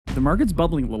the market's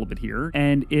bubbling a little bit here.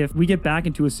 And if we get back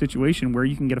into a situation where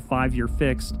you can get a 5-year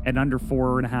fixed at under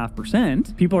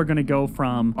 4.5%, people are going to go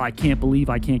from, I can't believe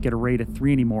I can't get a rate at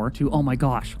 3 anymore, to, oh my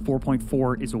gosh,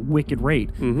 4.4 is a wicked rate.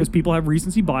 Because people have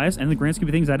recency bias, and in the grand scheme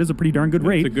of things, that is a pretty darn good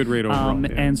rate. It's a good rate overall.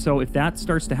 And so if that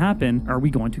starts to happen, are we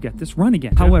going to get this run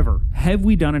again? However, have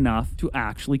we done enough to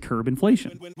actually curb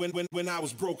inflation? When I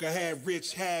was broke, I had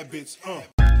rich habits.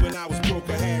 When I was broke,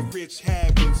 I had rich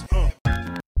habits.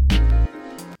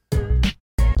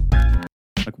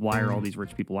 Like, why are all these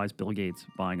rich people, why is Bill Gates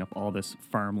buying up all this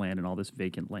farmland and all this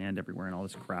vacant land everywhere and all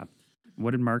this crap?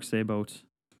 What did Mark say about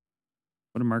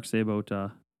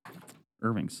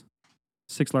Irving's?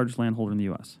 6th largest landholder in the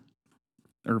U.S.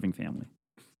 Irving family.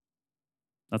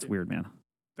 That's weird, man.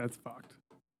 That's fucked.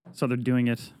 So they're doing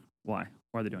it. Why?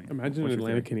 Why are they doing it? Imagine an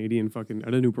Atlantic Canadian fucking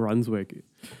out of New Brunswick.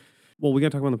 Well, we got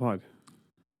to talk about the pod.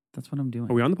 That's what I'm doing.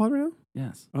 Are we on the pod right now?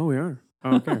 Yes. Oh, we are.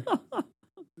 Oh, okay.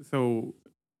 So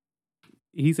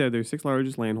he said they're 6th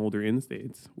largest landholder in the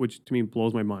States, which to me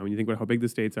blows my mind when you think about how big the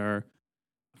States are.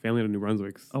 A family out of New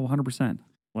Brunswick's. Oh, 100%.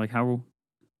 Like, how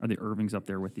are the Irvings up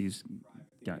there with these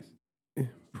guys?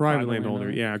 Private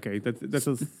landholder. Yeah, okay. That's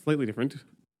a slightly different.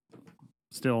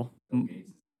 Still.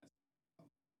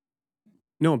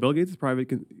 No, Bill Gates is private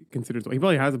considered. He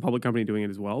probably has a public company doing it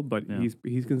as well, but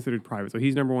he's considered private. So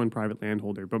he's number one private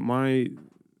landholder. But my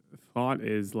thought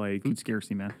is like food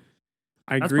scarcity, man.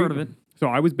 I agree. That's part of it. So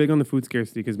I was big on the food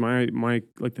scarcity because my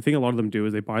like the thing a lot of them do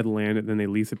is they buy the land and then they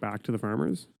lease it back to the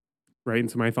farmers, right? And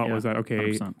so my thought was that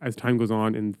 100%. As time goes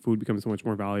on and food becomes so much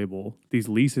more valuable, these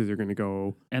leases are going to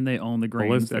go and they own the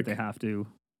grains that they have to.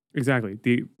 Exactly.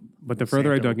 But the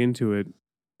further I dug into it,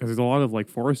 because there's a lot of like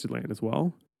forested land as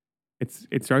well.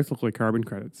 It starts to look like carbon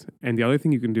credits. And the other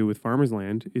thing you can do with farmers'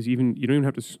 land is you don't even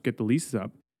have to get the leases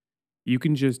up. You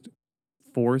can just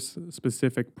force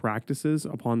specific practices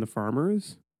upon the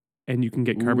farmers, and you can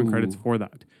get carbon credits for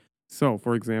that. So,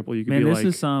 for example, you could be like...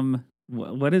 this is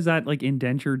what is that, like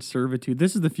indentured servitude?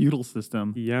 This is the feudal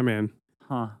system. Yeah, man.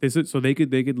 Huh. So they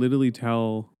could literally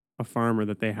tell a farmer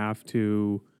that they have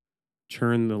to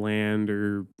churn the land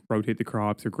or rotate the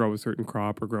crops or grow a certain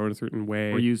crop or grow in a certain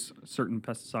way. Or use certain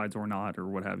pesticides or not or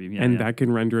what have you. Yeah, and that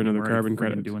can render another carbon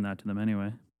credit. Doing that to them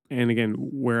anyway. And again,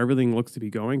 where everything looks to be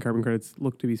going, carbon credits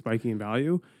look to be spiking in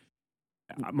value.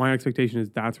 My expectation is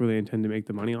that's where they intend to make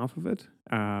the money off of it.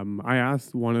 I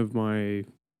asked one of my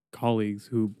colleagues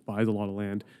who buys a lot of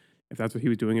land if that's what he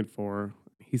was doing it for.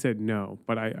 He said no,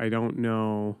 but I don't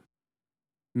know.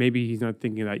 Maybe he's not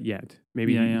thinking of that yet.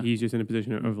 Maybe he's just in a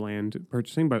position of land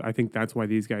purchasing, but I think that's why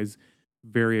these guys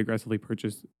very aggressively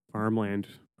purchase farmland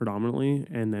predominantly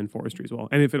and then forestry as well.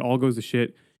 And if it all goes to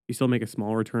shit, you still make a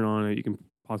small return on it. You can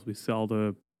possibly sell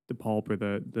the pulp or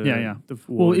the wood.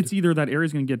 Well, it's either that area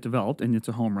is going to get developed and it's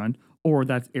a home run, or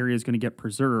that area is going to get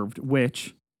preserved,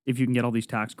 which if you can get all these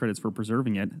tax credits for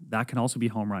preserving it, that can also be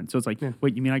home run. So it's like,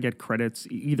 wait, you mean I get credits,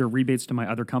 either rebates to my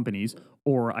other companies,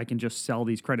 or I can just sell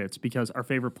these credits because our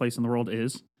favorite place in the world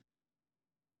is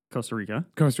Costa Rica.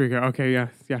 Costa Rica. Okay. Yeah.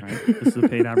 Right? This is a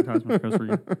paid advertisement for Costa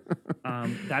Rica.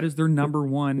 That is their number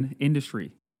one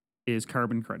industry is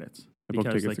carbon credits. I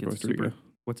booked tickets to Costa Rica.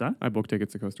 What's that? I booked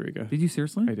tickets to Costa Rica. Did you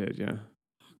seriously? I did. Yeah.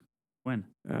 When?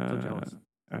 I'm so jealous.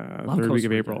 Third week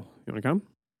of April. You want to come?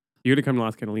 You're going to come to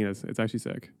Las Catalinas. It's actually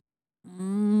sick.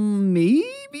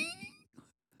 Maybe?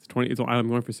 It's 20. I'm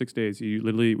going for 6 days. We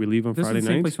leave on Friday night. This is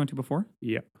the same place you went to before?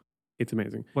 Yeah. It's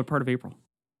amazing. What part of April?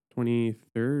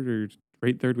 23rd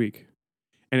or third week.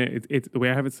 And it's the way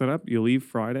I have it set up. You leave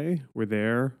Friday. We're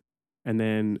there. And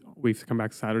then we come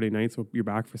back Saturday night. So you're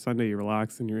back for Sunday. You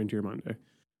relax and you're into your Monday.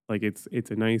 Like it's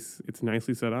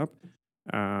nicely set up.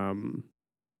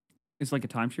 It's like a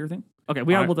timeshare thing? Okay,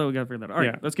 we got to figure that out. All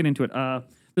right, let's get into it.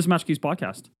 This is Master Keys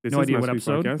Podcast. No idea what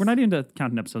episode. We're not into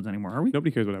counting episodes anymore, are we?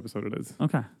 Nobody cares what episode it is.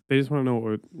 Okay. They just want to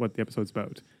know what the episode's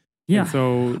about. Yeah. And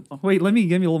so wait, let me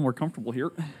get me a little more comfortable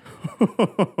here.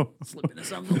 Slip into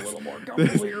something a little more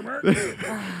comfortable here, Mark.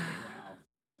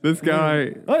 This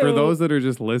guy, for those that are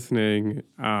just listening,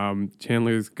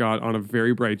 Chandler's got on a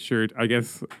very bright shirt. I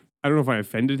guess, I don't know if I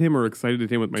offended him or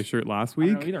excited him with my shirt last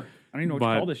week. I don't know either. I don't even know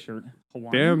what to call this shirt.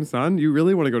 Hawaiian? Damn, son, you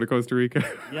really want to go to Costa Rica?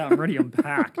 Yeah, I'm ready. I'm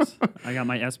packed. I got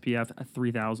my SPF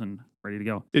 3000 ready to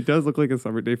go. It does look like a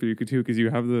summer day for you too, because you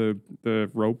have the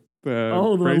rope. The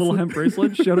little hemp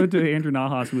bracelet. Shout out to Andrew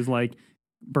Nahas, who was like,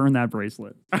 burn that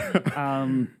bracelet.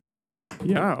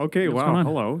 Yeah, okay, wow,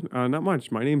 hello. Not much.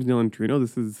 My name's Neil Antrino.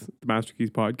 This is the Master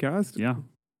Keys Podcast. Yeah.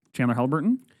 Chandler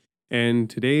Halliburton. And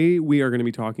today we are going to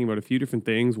be talking about a few different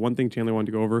things. One thing Chandler wanted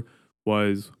to go over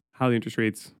was how the interest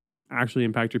rates actually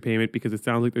impact your payment, because it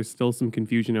sounds like there's still some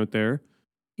confusion out there.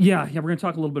 Yeah, we're going to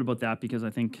talk a little bit about that, because I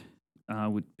think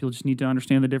People just need to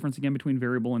understand the difference again between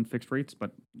variable and fixed rates,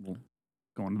 but we'll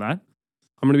go on to that.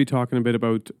 I'm going to be talking a bit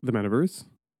about the metaverse,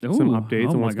 some Ooh, updates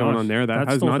oh on my what's going on gosh. there. That That's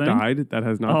has still a not thing? died. That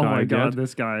has not Oh my died God, yet.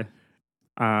 this guy.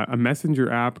 A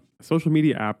messenger app, a social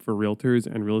media app for realtors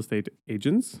and real estate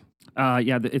agents. There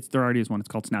already is one. It's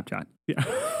called Snapchat. Yeah.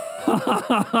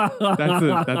 that's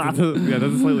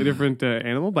a slightly different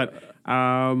animal, but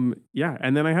yeah.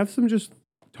 And then I have some just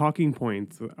talking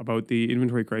points about the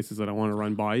inventory crisis that I want to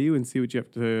run by you and see what you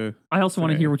have to. I also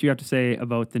want to say. hear what you have to say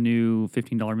about the new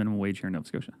 $15 minimum wage here in Nova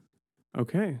Scotia.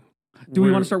 Okay. Do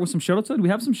we want to start with some shout outs? Do we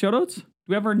have some shout outs? Do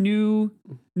we have our new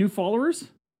followers?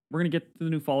 We're going to get to the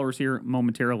new followers here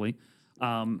momentarily.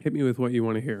 Hit me with what you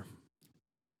want to hear.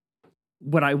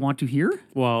 What I want to hear?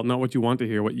 Well, not what you want to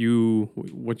hear. What do you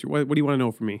want to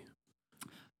know from me?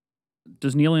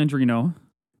 Does Neil Andrino?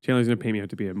 Chandler's gonna pay me out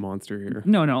to be a monster here.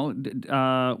 No.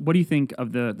 What do you think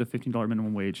of the $15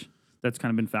 minimum wage that's kind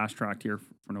of been fast tracked here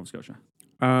for Nova Scotia?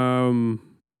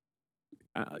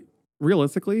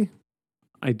 Realistically,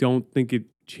 I don't think it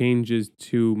changes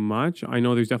too much. I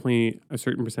know there's definitely a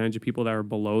certain percentage of people that are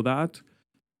below that.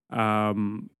 I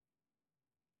don't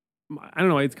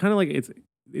know. It's kind of like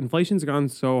inflation's gone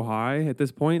so high at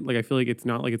this point. Like I feel like it's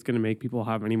not like it's going to make people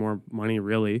have any more money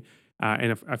really.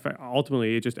 And if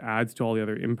ultimately it just adds to all the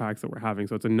other impacts that we're having.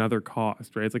 So it's another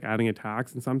cost, right? It's like adding a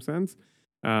tax in some sense.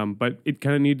 But it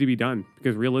kind of needed to be done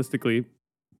because realistically,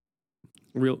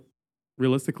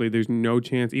 there's no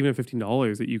chance, even at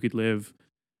 $15, that you could live.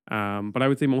 But I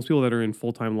would say most people that are in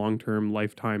full-time, long-term,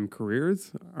 lifetime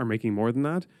careers are making more than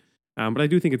that. But I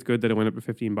do think it's good that it went up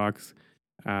to $15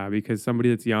 because somebody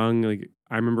that's young, like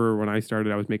I remember when I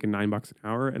started, I was making $9 an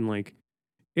hour, and like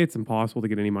it's impossible to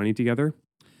get any money together.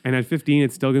 And at 15,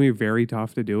 it's still going to be very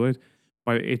tough to do it.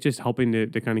 But it's just helping to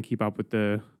kind of keep up with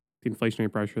the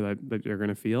inflationary pressure that you're going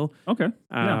to feel. Okay.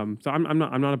 So I'm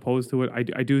not opposed to it.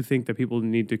 I do think that people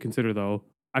need to consider though.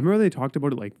 I remember they talked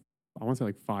about it like I want to say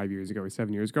like 5 years ago or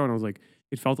 7 years ago, and I was like,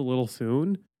 it felt a little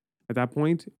soon at that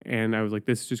point, and I was like,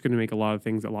 this is just going to make a lot of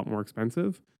things a lot more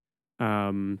expensive.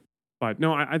 But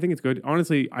no, I think it's good.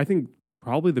 Honestly, I think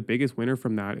probably the biggest winner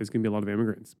from that is going to be a lot of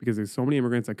immigrants because there's so many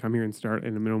immigrants that come here and start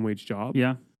in a minimum wage job.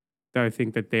 Yeah. That I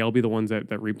think that they'll be the ones that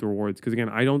reap the rewards. Because again,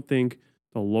 I don't think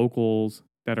the locals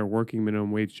that are working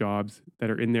minimum wage jobs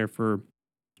that are in there for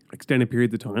extended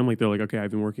periods of time, like they're like, okay,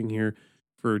 I've been working here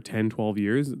for 10, 12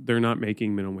 years. They're not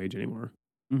making minimum wage anymore.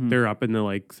 Mm-hmm. They're up in the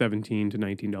like $17 to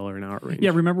 $19 an hour range.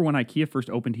 Yeah, remember when IKEA first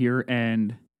opened here,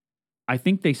 and I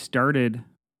think they started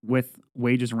with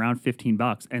wages around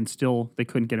 $15 and still they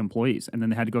couldn't get employees. And then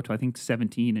they had to go to, I think,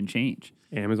 17 and change.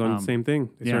 Amazon, same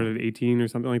thing. They started at 18 or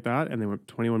something like that, and they went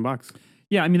 $21.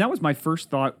 Yeah, I mean, that was my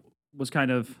first thought was kind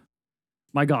of,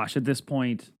 my gosh, at this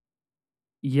point,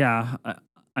 yeah,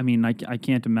 I mean, I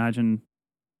can't imagine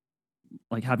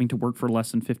like having to work for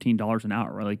less than $15 an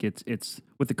hour. Right? Like it's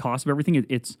with the cost of everything,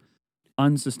 it's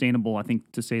unsustainable, I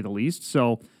think, to say the least.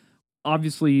 So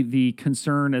obviously the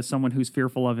concern as someone who's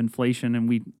fearful of inflation, and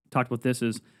we talked about this,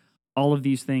 is all of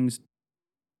these things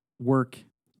work,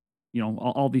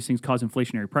 all these things cause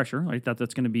inflationary pressure, right?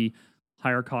 That's going to be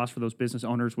higher costs for those business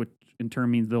owners, which in turn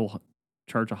means they'll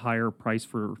charge a higher price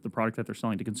for the product that they're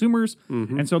selling to consumers.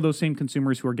 Mm-hmm. And so those same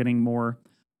consumers who are getting more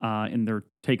in their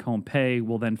take-home pay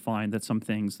will then find that some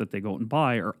things that they go out and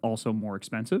buy are also more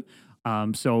expensive.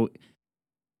 So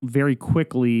very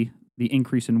quickly, the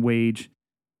increase in wage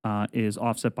is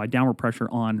offset by downward pressure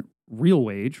on real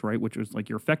wage, right? Which is like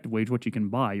your effective wage, what you can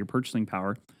buy, your purchasing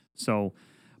power. So,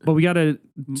 but we got to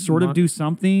sort of do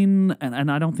something,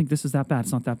 and I don't think this is that bad.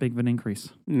 It's not that big of an increase.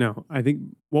 No, I think,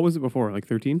 what was it before, like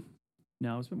 13?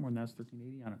 No, it's a bit more than that. It's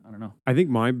 1380. I don't know. I think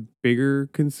my bigger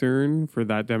concern for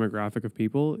that demographic of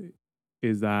people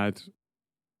is that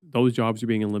those jobs are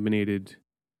being eliminated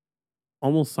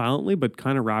almost silently, but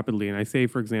kind of rapidly. And I say,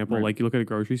 for example, Right. like you look at a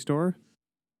grocery store,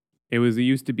 it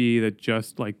used to be that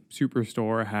just like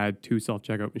Superstore had 2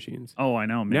 self-checkout machines. Oh, I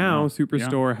know, man. Now Yeah.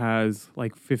 Superstore has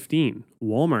like 15.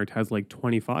 Walmart has like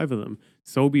 25 of them.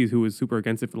 Sobeys, who was super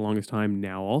against it for the longest time,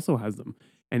 now also has them.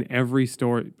 And every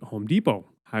store, Home Depot,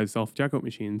 has self-checkout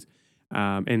machines.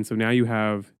 And so now you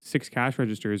have 6 cash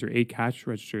registers or 8 cash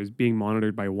registers being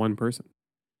monitored by one person.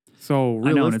 So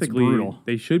realistically, brutal.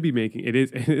 they should be making it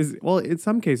is well, in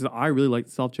some cases I really like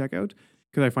self-checkout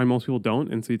because I find most people don't,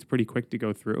 and so it's pretty quick to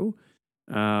go through.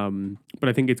 But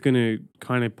I think it's going to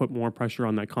kind of put more pressure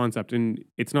on that concept, and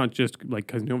it's not just like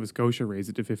because Nova Scotia raised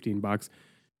it to $15.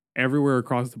 Everywhere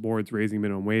across the board is raising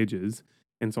minimum wages,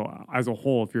 and so as a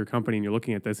whole, if you're a company and you're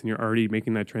looking at this and you're already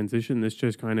making that transition, this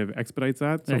just kind of expedites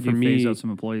that. So Yeah, for you me, phase out some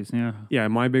employees. Yeah. yeah,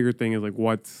 my bigger thing is like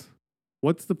what's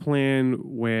what's the plan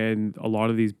when a lot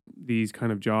of these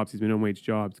kind of jobs, these minimum wage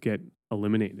jobs, get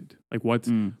eliminated? Like, what's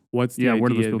the where do those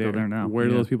idea people go there now? Where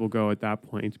do Yeah. those people go at that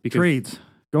point? Because Trades.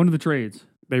 Go into the trades.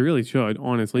 they really should,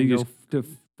 honestly. And You go to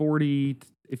 40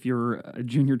 if you're a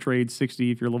junior trade,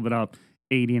 60 if you're a little bit up,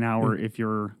 80 an hour if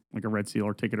you're like a Red Seal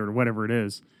or ticket or whatever it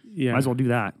is. yeah, Might as well do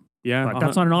that. yeah. But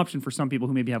that's not an option for some people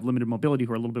who maybe have limited mobility,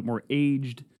 who are a little bit more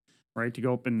aged, right? To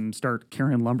go up and start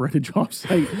carrying lumber at a job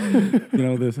site.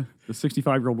 The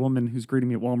 65-year-old woman who's greeting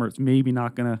me at Walmart is maybe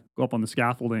not going to go up on the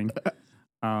scaffolding.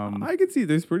 I can see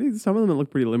there's some of them that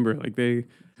look pretty limber. Like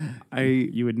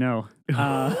You would know. For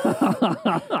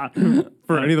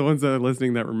any of the ones that are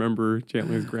listening that remember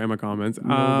Chandler's grandma comments.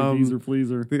 Geezer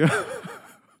pleaser.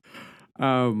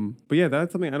 But yeah,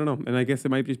 that's something I don't know. And I guess it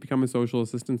might just become a social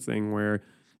assistance thing where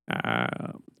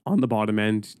on the bottom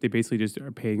end, they basically just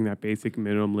are paying that basic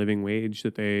minimum living wage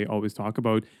that they always talk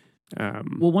about.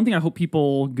 Well, one thing I hope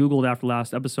people Googled after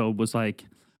last episode was like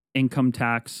income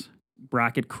tax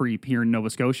bracket creep here in Nova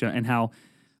Scotia, and how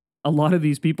a lot of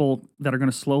these people that are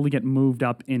going to slowly get moved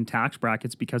up in tax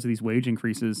brackets because of these wage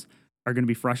increases are going to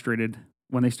be frustrated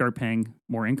when they start paying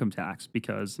more income tax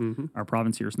because our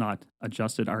province here has not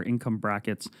adjusted our income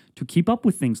brackets to keep up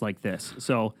with things like this.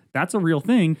 So that's a real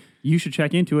thing. You should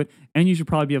check into it, and you should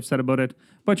probably be upset about it,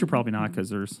 but you're probably not because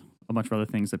there's a bunch of other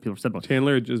things that people have said about.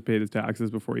 Chandler had just paid his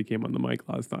taxes before he came on the mic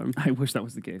last time. I wish that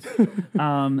was the case.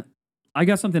 I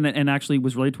got something that, and actually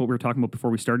was related to what we were talking about before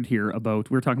we started here about,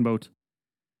 we were talking about,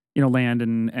 land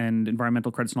and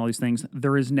environmental credits and all these things.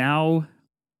 There is now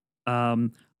a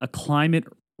climate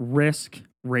risk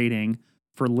rating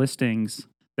for listings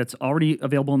that's already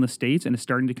available in the States and is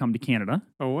starting to come to Canada.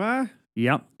 Oh, what?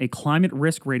 Yep. A climate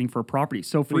risk rating for a property.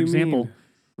 So for example,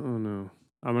 oh no,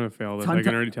 I'm going to fail this. I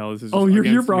can already tell this is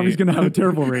your property's going to have a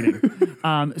terrible rating.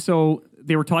 So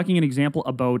they were talking an example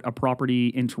about a property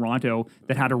in Toronto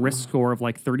that had a risk score of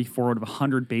like 34 out of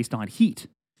 100 based on heat,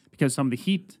 because some of the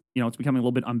heat, it's becoming a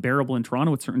little bit unbearable in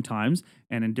Toronto at certain times,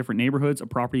 and in different neighborhoods, a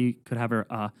property could have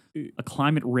a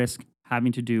climate risk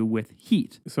having to do with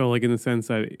heat. So like in the sense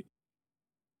that,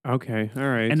 okay, all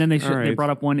right. And then they brought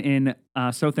up one in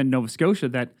South End, Nova Scotia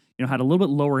that had a little bit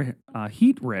lower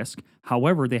heat risk.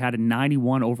 However, they had a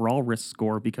 91 overall risk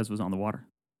score because it was on the water.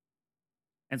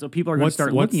 And so people are going to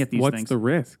start looking at these things. What's the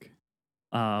risk?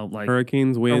 Like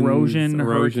hurricanes, winds, erosion,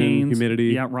 hurricanes,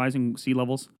 humidity. Yeah, rising sea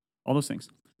levels, all those things.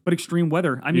 But extreme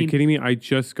weather. Are you kidding me? I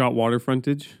just got water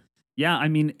frontage. Yeah, I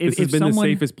mean, this has been the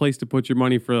safest place to put your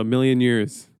money for a million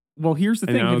years. Well, here's the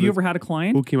thing. Have you ever had a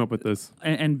client who came up with this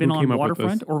and been on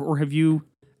waterfront, or have you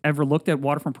ever looked at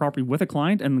waterfront property with a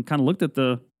client and kind of looked at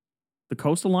the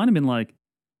coastal line and been like,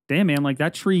 damn, man, like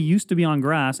that tree used to be on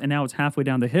grass and now it's halfway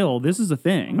down the hill. This is a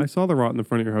thing. I saw the rot in the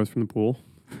front of your house from the pool.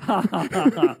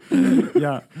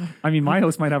 Yeah. I mean, my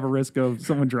house might have a risk of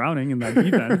someone drowning in that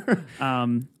deep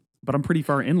end. But I'm pretty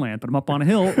far inland, but I'm up on a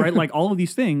hill, right? Like all of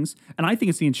these things. And I think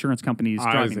it's the insurance companies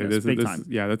driving this big time.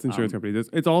 Yeah, that's insurance companies.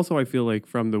 It's also, I feel like,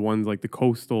 from the ones like the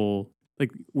coastal,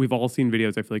 like we've all seen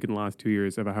videos, I feel like in the last 2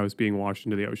 years of a house being washed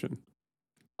into the ocean.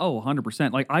 Oh,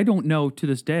 100%. Like I don't know to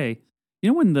this day,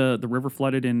 when the river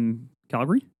flooded in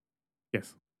Calgary?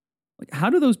 Yes. Like how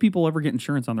do those people ever get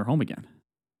insurance on their home again?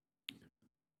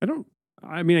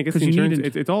 I mean, I guess the insurance,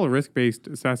 it's all a risk-based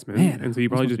assessment. Man, and so you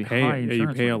probably just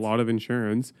pay a lot of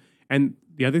insurance. And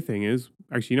the other thing is,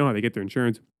 actually, you know how they get their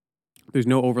insurance? There's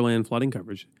no overland flooding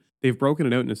coverage. They've broken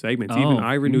it out into segments. Even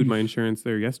I renewed my insurance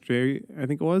there yesterday, I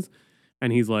think it was.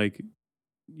 And he's like,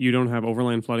 you don't have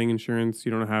overland flooding insurance.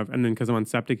 You don't have, and then because I'm on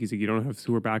septic, he's like, you don't have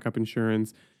sewer backup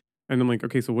insurance. And I'm like,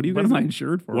 okay, so what am I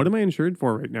insured for? What am I insured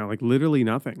for right now? Like literally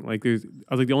nothing. Like I was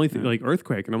like, the only thing, like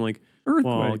earthquake. And I'm like,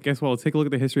 well, let's take a look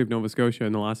at the history of Nova Scotia.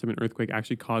 And the last time an earthquake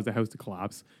actually caused a house to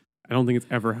collapse. I don't think it's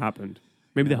ever happened.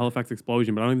 Maybe the Halifax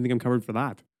explosion, but I don't even think I'm covered for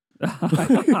that.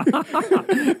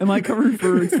 Am I covered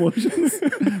for explosions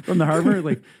from the harbor?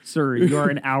 Like, sir, you are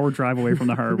an hour drive away from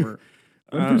the harbor.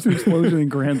 There's an explosion in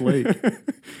Grand Lake.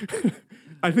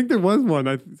 I think there was one.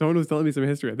 Someone was telling me some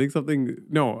history. I think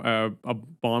a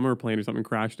bomber plane or something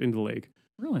crashed into the lake.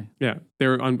 Really? Yeah, they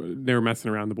were messing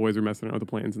around. The boys were messing around with the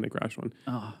planes, and they crashed one.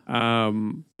 Oh.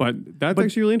 But that's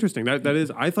actually really interesting. That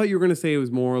is. I thought you were going to say it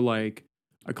was more like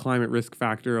a climate risk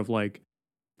factor of like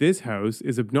this house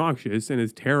is obnoxious and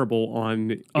is terrible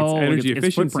on its energy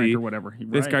efficiency or whatever.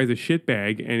 This guy's a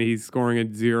shitbag, and he's scoring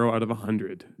a 0 out of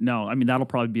 100. No, I mean that'll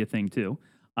probably be a thing too.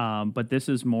 But this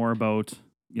is more about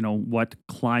what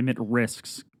climate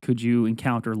risks could you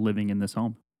encounter living in this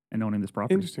home and owning this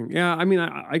property. Interesting. Yeah, I mean,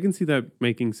 I can see that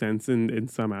making sense in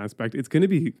some aspect. It's going to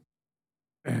be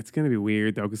It's going to be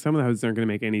weird though, because some of the houses aren't going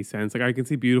to make any sense. Like I can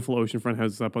see beautiful oceanfront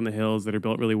houses up on the hills that are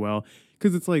built really well,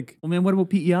 because it's like, Well, man, what about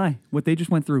PEI? What they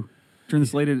just went through during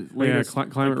this latest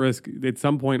climate risk. At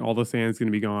some point, all the sand's going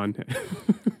to be gone.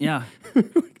 Yeah.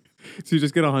 So you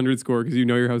just get 100 score because you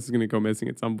know your house is going to go missing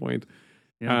at some point.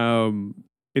 Yeah.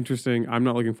 Interesting. I'm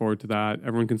not looking forward to that.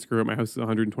 Everyone can screw it. My house is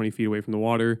 120 feet away from the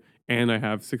water, and I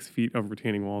have 6 feet of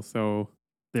retaining wall, so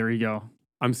There you go.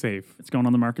 I'm safe. It's going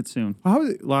on the market soon.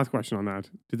 Last question on that.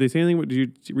 Did they say anything?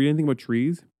 Did you read anything about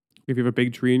trees? If you have a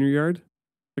big tree in your yard,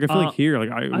 like I feel like here, like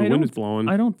the wind is blowing.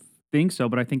 I don't think so,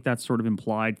 but I think that's sort of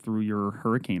implied through your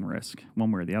hurricane risk,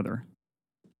 one way or the other.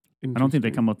 I don't think they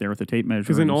come up there with a tape measure.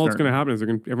 Because then all that's going to happen is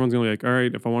everyone's going to be like, all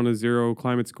right, if I want a 0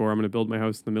 climate score, I'm going to build my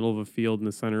house in the middle of a field in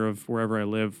the center of wherever I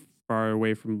live, far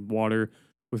away from water,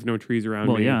 with no trees around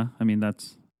me. Well, yeah. I mean,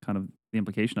 that's kind of the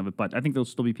implication of it. But I think there'll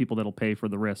still be people that'll pay for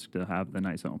the risk to have the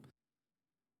nice home.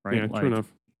 Right? Yeah, true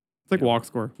enough. It's like walk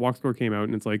score. Walk score came out,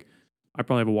 and it's like, I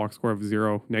probably have a walk score of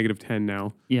 0, -10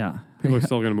 now. Yeah. People are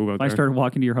still going to move out there. If I started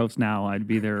walking to your house now, I'd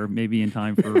be there maybe in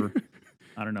time for,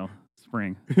 I don't know,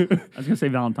 spring. I was going to say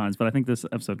Valentine's, but I think this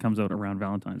episode comes out around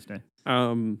Valentine's Day.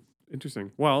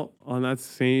 Interesting. Well, on that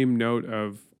same note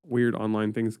of weird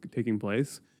online things taking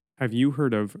place, have you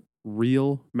heard of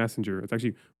Real Messenger? It's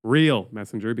actually Real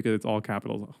Messenger because it's all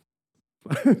capitals.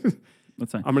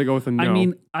 Let's say. I'm going to go with a no. I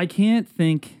mean, I can't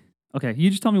think. Okay, you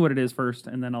just tell me what it is first,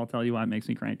 and then I'll tell you why it makes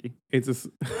me cranky. It's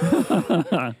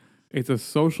a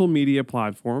social media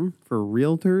platform for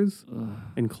realtors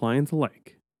and clients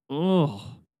alike.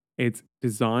 Oh. It's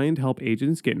designed to help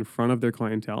agents get in front of their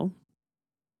clientele.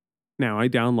 Now, I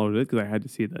downloaded it because I had to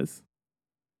see this.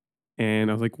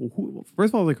 And I was like,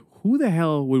 first of all, I was like, who the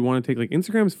hell would want to take, like,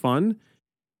 Instagram's fun.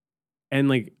 And,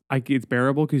 like, it's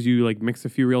bearable because you, like, mix a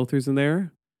few realtors in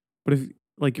there. But if,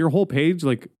 like, your whole page,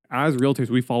 like, as realtors,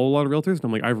 we follow a lot of realtors. And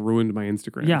I'm like, I've ruined my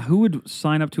Instagram. Yeah, who would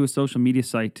sign up to a social media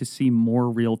site to see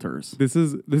more realtors? This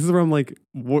is where I'm like,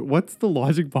 what's the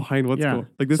logic behind what's going on?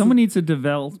 Like, someone needs to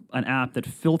develop an app that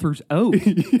filters out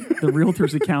the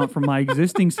realtor's account from my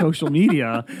existing social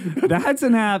media. That's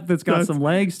an app that's got some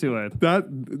legs to it.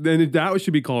 That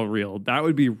should be called Real. That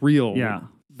would be real. Yeah.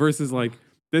 Versus like,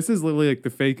 this is literally like the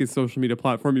fakest social media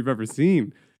platform you've ever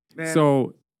seen. Man,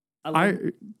 so I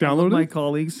downloaded my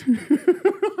colleagues.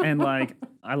 And like,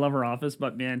 I love her office,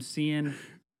 but man, seeing,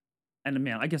 and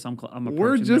man, I guess I'm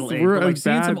approaching middle age, but like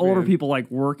seeing some older people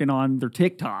like working on their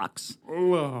TikToks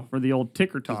for the old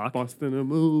ticker talk, busting a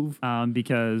move,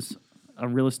 because a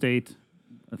real estate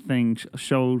thing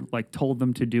told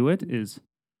them to do it is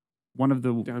one of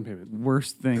the down payment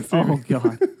worst things. Oh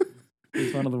God,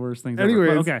 it's one of the worst things. Anyways,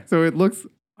 ever. Okay, so it looks.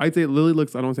 I'd say it literally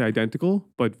looks. I don't want to say identical,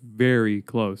 but very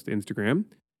close to Instagram.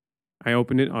 I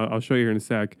opened it. I'll show you here in a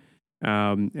sec.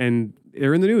 And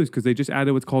they're in the news because they just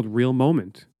added what's called Real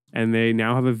Moment. And they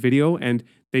now have a video, and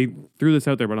they threw this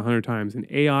out there about 100 times, an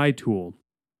AI tool,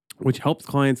 which helps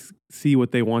clients see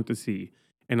what they want to see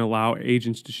and allow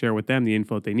agents to share with them the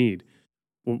info that they need.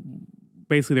 Well,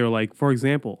 basically, they were like, for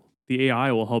example, the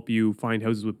AI will help you find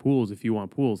houses with pools if you want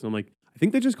pools. And I'm like, I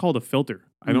think they just called a filter.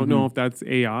 I don't know if that's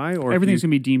AI or everything's going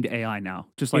to be deemed AI now.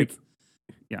 Just like,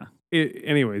 yeah.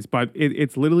 Anyways, but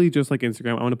it's literally just like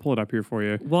Instagram. I want to pull it up here for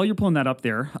you. While you're pulling that up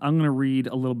there, I'm going to read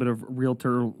a little bit of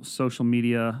realtor social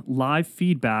media live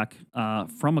feedback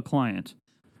from a client.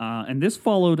 And this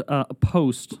followed a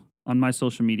post on my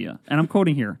social media. And I'm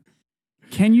quoting here.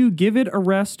 Can you give it a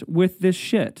rest with this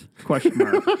shit? Question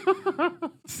mark.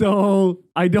 So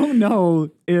I don't know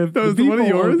if that was the one of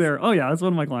yours there. Oh yeah, that's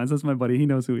one of my clients. That's my buddy. He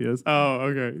knows who he is. Oh,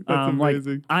 okay. That's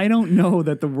amazing. Like, I don't know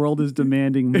that the world is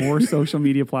demanding more social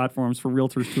media platforms for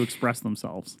realtors to express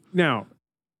themselves. Now,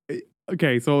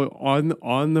 okay. So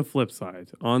on the flip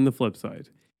side,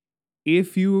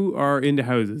 if you are into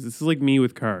houses, this is like me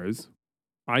with cars.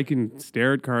 I can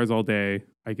stare at cars all day.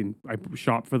 I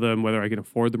shop for them, whether I can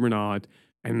afford them or not.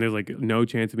 And there's like no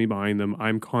chance of me buying them.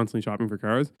 I'm constantly shopping for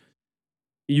cars.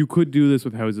 You could do this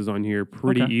with houses on here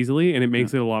pretty easily, and it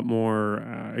makes it a lot more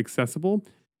accessible.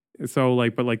 So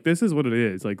but this is what it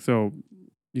is. Like, so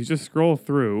you just scroll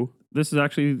through. This is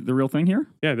actually the real thing here?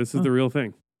 Yeah, this is the real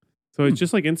thing. So it's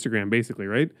just like Instagram, basically,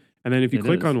 right? And then if you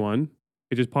click on one,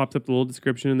 it just pops up the little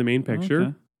description in the main picture.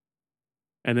 Okay.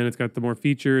 And then it's got the more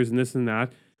features and this and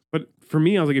that. But for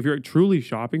me, I was like, if you're truly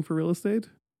shopping for real estate,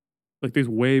 like there's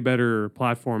way better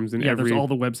platforms than there's all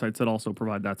the websites that also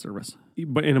provide that service,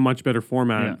 but in a much better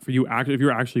format for you. Actually, if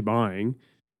you're actually buying,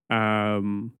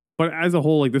 but as a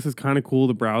whole, like this is kind of cool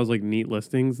to browse like neat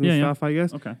listings and stuff. I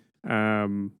guess. Okay.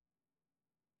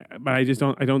 But I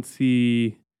don't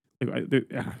see.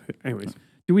 Anyways,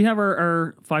 do we have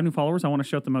our 5 new followers? I want to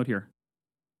shout them out here.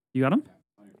 You got them?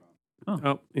 Oh,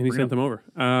 and he Bring it sent up. them over.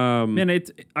 Man,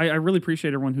 I really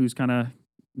appreciate everyone who's kind of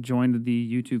joined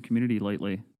the YouTube community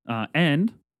lately. And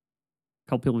a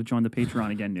couple people have joined the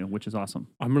Patreon again new, which is awesome.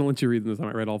 I'm going to let you read them this time.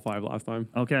 I read all 5 last time.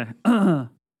 Okay.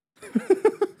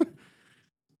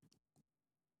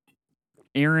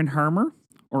 Aaron Harmer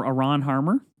or Aran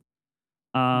Harmer.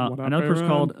 What up, Another person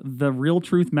Aaron? called The Real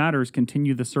Truth Matters.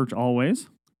 Continue the search always.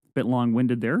 Bit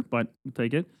long-winded there, but we'll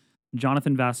take it.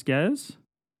 Jonathan Vasquez.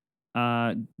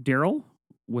 Daryl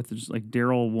with just like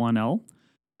Daryl 1L.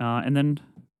 And then,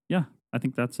 yeah, I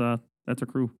think that's a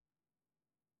crew.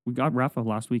 We got Rafa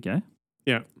last week, eh?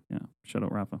 Yeah. Yeah. Shout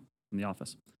out Rafa in the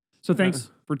office. So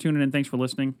thanks for tuning in. Thanks for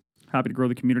listening. Happy to grow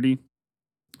the community.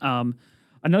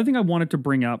 Another thing I wanted to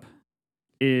bring up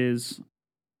is,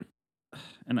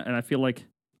 and I feel like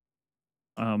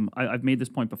I've made this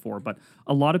point before, but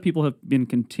a lot of people have been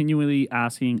continually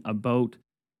asking about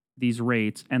these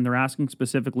rates, and they're asking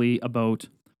specifically about,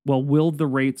 well, will the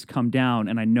rates come down?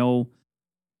 And I know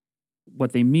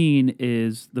what they mean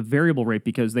is the variable rate,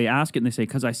 because they ask it and they say,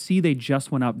 because I see they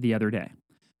just went up the other day.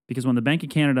 Because when the Bank of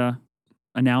Canada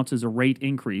announces a rate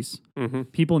increase,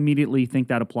 people immediately think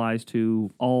that applies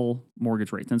to all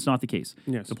mortgage rates. And it's not the case.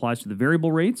 Yes. It applies to the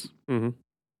variable rates,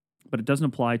 but it doesn't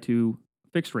apply to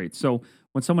fixed rates. So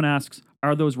when someone asks,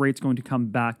 are those rates going to come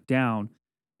back down?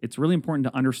 It's really important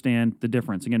to understand the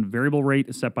difference. Again, variable rate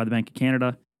is set by the Bank of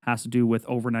Canada, has to do with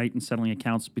overnight and settling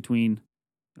accounts between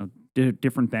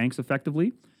different banks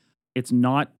effectively. It's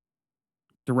not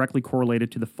directly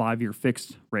correlated to the 5-year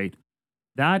fixed rate.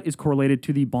 That is correlated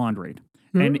to the bond rate.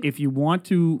 And if you want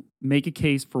to make a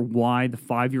case for why the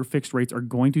 5-year fixed rates are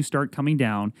going to start coming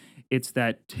down, it's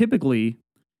that typically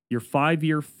your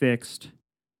 5-year fixed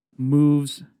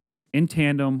moves in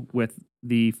tandem with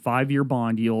the 5-year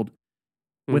bond yield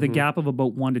with a gap of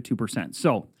about 1% to 2%.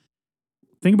 So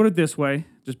think about it this way.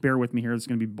 Just bear with me here. It's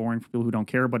going to be boring for people who don't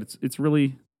care, but it's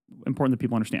really important that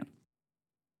people understand.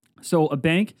 So a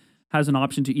bank has an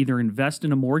option to either invest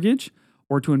in a mortgage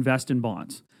or to invest in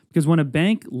bonds. Because when a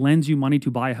bank lends you money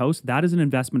to buy a house, that is an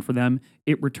investment for them.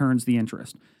 It returns the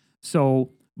interest.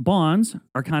 So bonds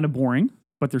are kind of boring,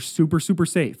 but they're super, super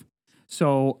safe.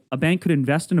 So a bank could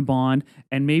invest in a bond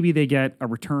and maybe they get a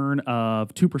return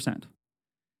of 2%.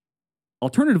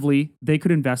 Alternatively, they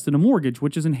could invest in a mortgage,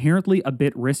 which is inherently a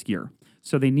bit riskier.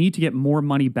 So they need to get more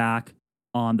money back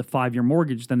on the 5-year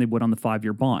mortgage than they would on the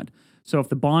 5-year bond. So if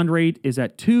the bond rate is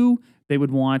at 2, they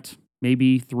would want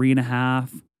maybe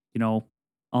 3.5,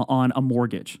 on a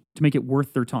mortgage to make it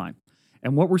worth their time.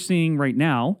 And what we're seeing right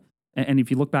now, and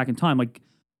if you look back in time, like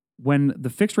when the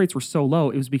fixed rates were so low,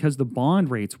 it was because the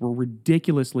bond rates were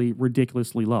ridiculously,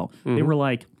 ridiculously low. They were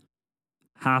like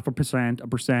 0.5%,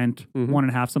 1%,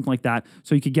 1.5%, something like that.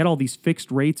 So you could get all these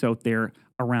fixed rates out there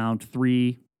around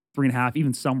 3, 3.5,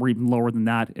 even some were even lower than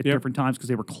that at different times because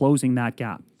they were closing that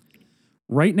gap.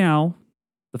 Right now,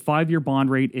 the 5-year bond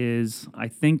rate is, I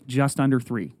think, just under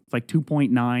 3. It's like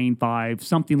 2.95,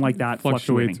 something like that.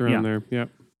 Fluctuates around there. Yeah.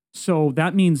 So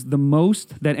that means the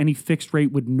most that any fixed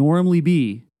rate would normally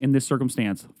be in this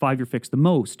circumstance, 5-year fixed, the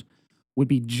most would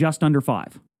be just under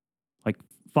 5. Like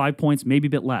 5 points, maybe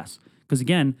a bit less. Because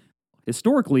again,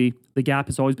 historically, the gap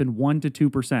has always been 1% to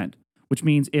 2%, which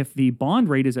means if the bond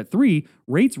rate is at 3,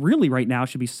 rates really right now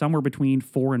should be somewhere between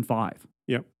 4 and 5.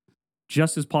 Yep.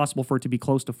 Just as possible for it to be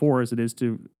close to 4 as it is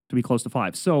to be close to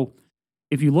 5. So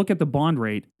if you look at the bond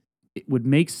rate, it would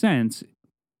make sense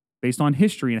based on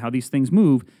history and how these things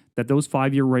move that those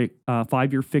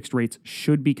 5-year fixed rates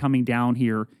should be coming down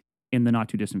here in the not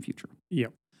too distant future.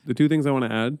 Yep. The 2 things I want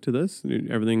to add to this,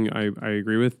 everything I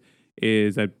agree with,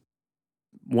 is that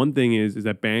one thing is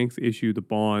that banks issue the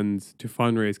bonds to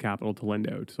fundraise capital to lend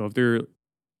out. So if they're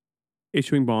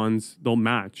issuing bonds, they'll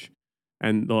match.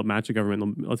 And they'll match the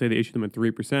government. Let's say they issue them at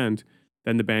 3%,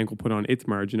 then the bank will put on its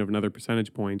margin of another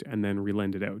percentage point and then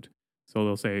relend it out. So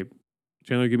they'll say,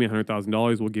 Chandler, give me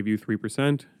 $100,000, we'll give you 3%.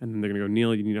 And then they're going to go,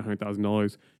 Neil, you need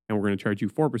 $100,000 and we're going to charge you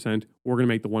 4%. We're going to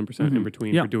make the 1% in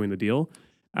between for doing the deal.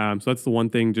 So that's the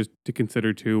one thing just to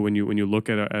consider too when you look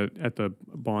at the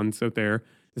bonds out there.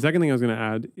 The second thing I was going to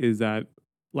add is that,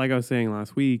 like I was saying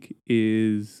last week,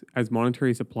 is as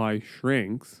monetary supply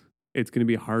shrinks, it's going to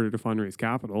be harder to fundraise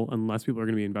capital unless people are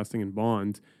going to be investing in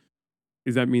bonds.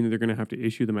 Does that mean that they're going to have to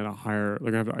issue them at they're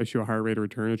going to have to issue a higher rate of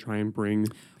return to try and bring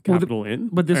capital in?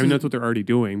 But that's what they're already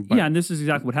doing. But and this is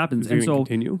exactly what happens. And so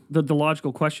continue? The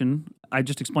logical question, I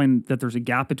just explained that there's a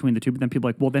gap between the two, but then people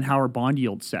are like, well, then how are bond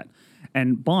yields set?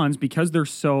 And bonds, because they're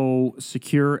so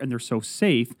secure and they're so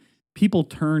safe, people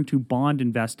turn to bond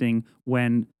investing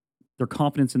when their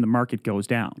confidence in the market goes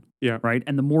down. Yeah. Right?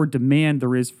 And the more demand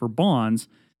there is for bonds,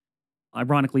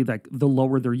 ironically, like the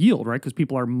lower their yield, right? Because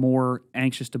people are more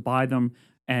anxious to buy them,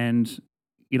 and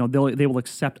they will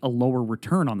accept a lower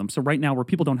return on them. So right now, where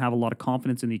people don't have a lot of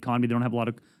confidence in the economy, they don't have a lot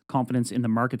of confidence in the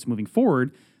markets moving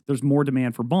forward. There's more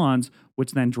demand for bonds,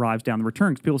 which then drives down the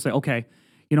return. Because people say, okay,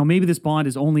 maybe this bond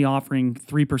is only offering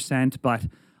 3%, but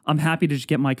I'm happy to just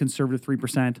get my conservative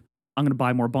 3%. I'm going to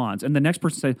buy more bonds. And the next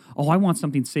person say, oh, I want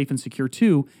something safe and secure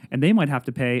too. And they might have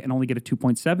to pay and only get a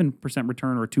 2.7%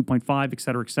 return or a 2.5, et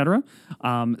cetera, et cetera.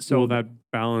 So will that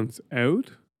balance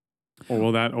out? Or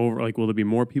will that will there be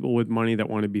more people with money that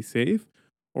want to be safe?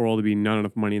 Or will there be not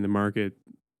enough money in the market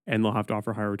and they'll have to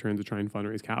offer higher returns to try and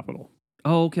fundraise capital?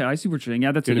 Oh, okay. I see what you're saying.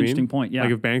 Yeah, that's You an know what I interesting mean? point. Yeah.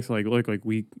 Like if banks are look,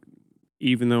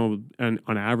 even though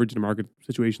on average in a market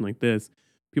situation like this,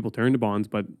 people turn to bonds,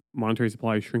 but monetary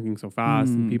supply is shrinking so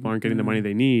fast and people aren't getting the money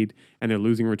they need and they're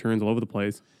losing returns all over the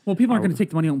place. Well, people aren't going to take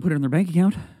the money out and put it in their bank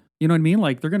account. You know what I mean?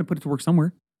 Like they're going to put it to work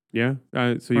somewhere. Yeah.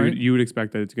 So Right. you would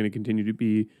expect that it's going to continue to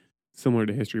be similar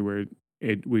to history where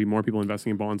it would be more people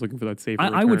investing in bonds looking for that safer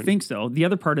return. I would think so. The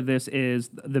other part of this is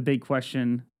the big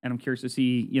question, and I'm curious to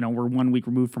see, we're 1 week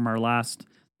removed from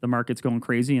the market's going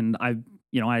crazy, and I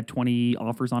had 20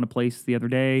 offers on a place the other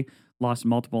day, lost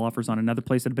multiple offers on another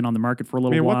place that had been on the market for a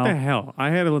little while. What the hell? I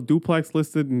had a duplex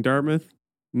listed in Dartmouth.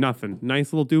 Nothing.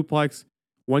 Nice little duplex.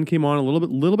 One came on a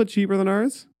little bit cheaper than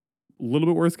ours. A little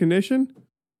bit worse condition.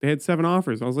 They had 7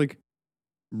 offers. I was like,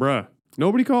 bruh,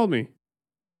 nobody called me.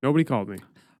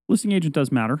 Listing agent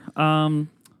does matter. I'm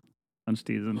just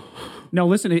teasing. No,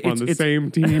 listen, On the same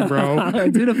team, bro.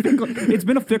 It's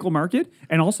been a fickle market,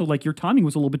 and also like your timing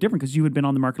was a little bit different because you had been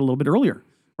on the market a little bit earlier,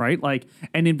 right? Like,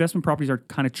 and investment properties are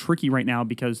kind of tricky right now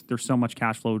because they're so much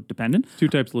cash flow dependent. 2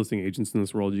 types of listing agents in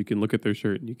this world. You can look at their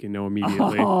shirt and you can know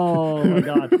immediately. Oh my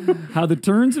god, how the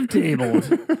turns have tabled.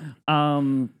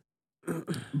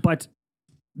 But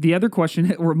the other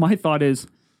question, or my thought is,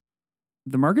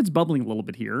 the market's bubbling a little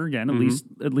bit here again, at least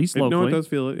locally. No, it does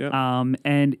feel it. Yeah.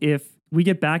 And if we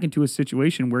get back into a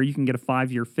situation where you can get a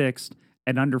 5-year fixed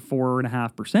at under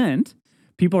 4.5%,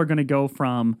 people are going to go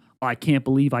from I can't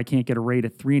believe I can't get a rate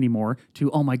at 3 anymore to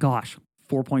oh my gosh,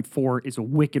 4.4 is a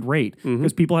wicked rate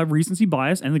because people have recency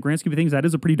bias, and in the grand scheme of things, that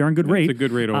is a pretty darn good rate. It's a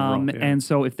good rate overall. Yeah. And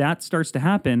so if that starts to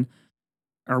happen,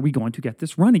 are we going to get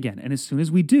this run again? And as soon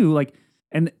as we do,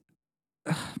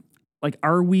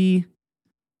 are we?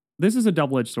 This is a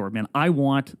double-edged sword, man. I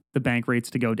want the bank rates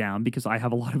to go down because I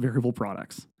have a lot of variable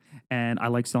products. And I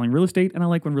like selling real estate, and I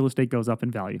like when real estate goes up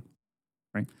in value.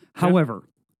 Right? Yeah. However,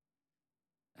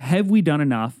 have we done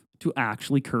enough to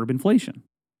actually curb inflation?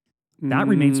 That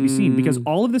remains to be seen because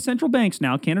all of the central banks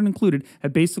now, Canada included,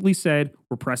 have basically said,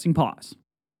 we're pressing pause.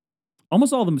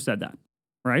 Almost all of them have said that,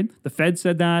 right? The Fed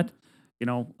said that,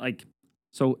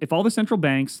 so if all the central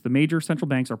banks, the major central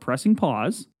banks are pressing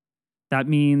pause, that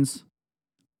means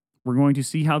we're going to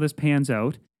see how this pans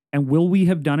out, and will we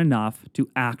have done enough to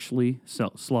actually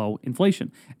slow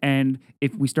inflation? And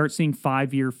if we start seeing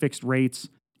 5-year fixed rates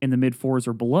in the mid-4s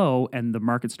or below, and the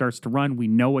market starts to run, we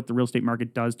know what the real estate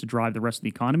market does to drive the rest of the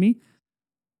economy.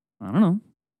 I don't know.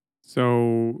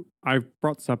 So I've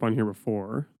brought this up on here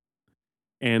before,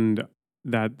 and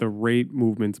that the rate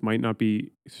movements might not be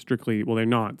they're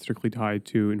not strictly tied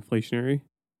to inflationary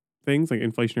things, like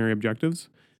inflationary objectives.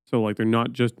 So they're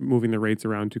not just moving the rates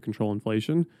around to control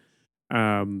inflation.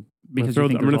 Because I'm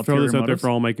going to throw this out there for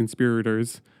all my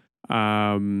conspirators.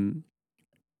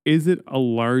 Is it a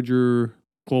larger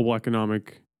global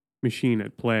economic machine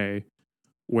at play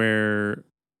where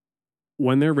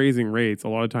when they're raising rates, a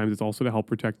lot of times it's also to help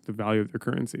protect the value of their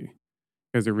currency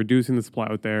because they're reducing the supply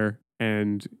out there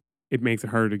and it makes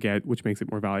it harder to get, which makes it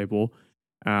more valuable.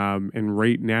 And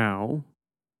right now,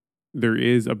 there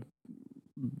is a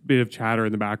bit of chatter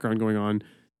in the background going on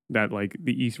that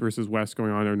the East versus West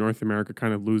going on, or North America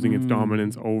kind of losing its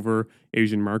dominance over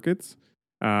Asian markets,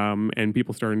 and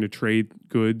people starting to trade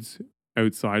goods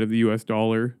outside of the US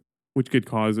dollar, which could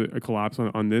cause a collapse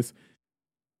on this.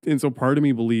 And so part of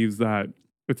me believes that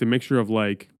it's a mixture of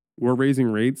we're raising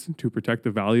rates to protect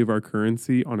the value of our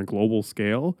currency on a global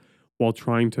scale while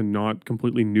trying to not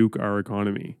completely nuke our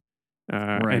economy.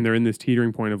 Right. And they're in this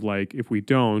teetering point of if we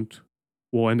don't,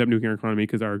 we'll end up nuking our economy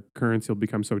because our currency will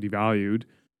become so devalued.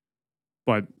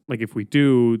 But if we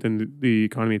do, then the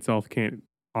economy itself can't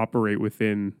operate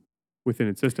within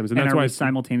its systems. And that's why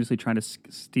simultaneously trying to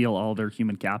steal all their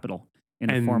human capital in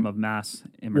a form of mass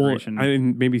immigration.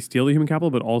 And maybe steal the human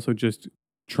capital, but also just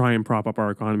try and prop up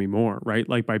our economy more, right?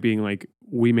 By being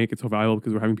we make it so valuable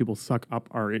because we're having people suck up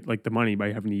our the money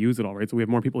by having to use it all, right? So we have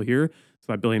more people here,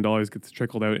 so that $1 billion gets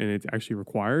trickled out and it's actually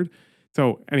required.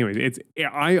 So anyways,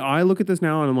 I look at this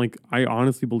now and I'm I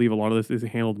honestly believe a lot of this is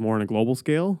handled more on a global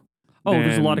scale. Oh,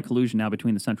 there's a lot then of collusion now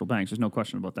between the central banks. There's no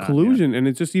question about that. Yeah. collusion, and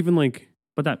it's just even like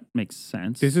But that makes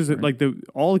sense. this is right? like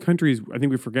all the countries I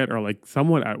think we forget are like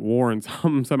somewhat at war in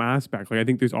some aspect. Like I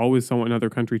think there's always another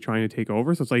country trying to take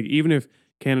over. So it's like even if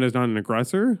Canada's not an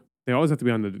aggressor, they always have to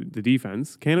be on the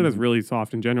defense. Canada's really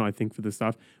soft in general, I think, for this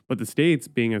stuff. But the States,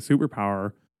 being a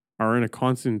superpower, are in a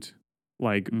constant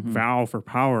like vow for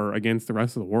power against the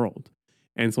rest of the world.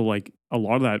 And so like a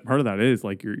lot of that, part of that is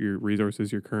like your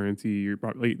resources, your currency,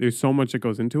 like, there's so much that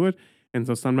goes into it. And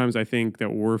so sometimes I think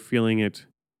that we're feeling it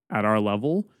at our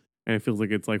level, and it feels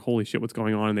like it's like, holy shit, what's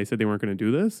going on? And they said they weren't going to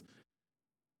do this.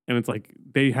 And it's like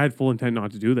they had full intent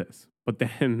not to do this. But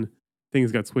then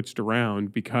things got switched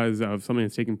around because of something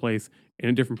that's taking place in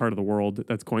a different part of the world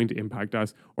that's going to impact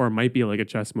us, or it might be like a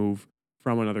chess move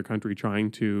from another country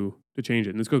trying to change it.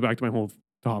 And this goes back to my whole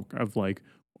talk of like,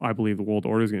 I believe the world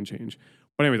order is going to change.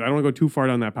 But anyways, I don't want to go too far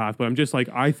down that path, but I'm just like,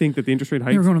 I think that the interest rate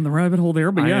hikes... You're going on the rabbit hole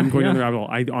there, but I yeah. am going down the rabbit hole.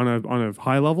 On a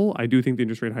high level, I do think the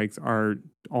interest rate hikes are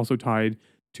also tied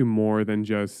to more than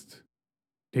just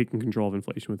taking control of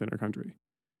inflation within our country.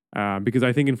 Because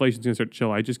I think inflation's going to start to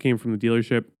chill. I just came from the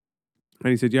dealership, and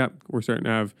he said, yeah, we're starting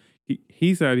to have...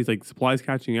 He said, he's like, supply's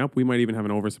catching up. We might even have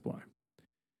an oversupply.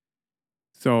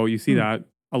 So you see that.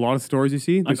 A lot of stores you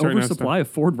see... An oversupply of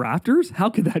Ford Raptors? How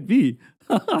could that be?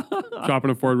 Shopping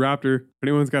a Ford Raptor. If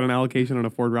anyone's got an allocation on a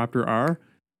Ford Raptor R,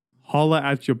 holla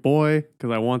at your boy,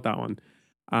 because I want that one.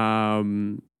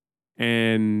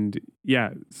 And yeah,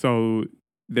 so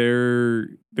there's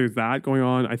that going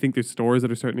on. I think there's stores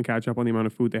that are starting to catch up on the amount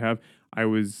of food they have. I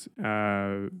was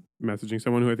messaging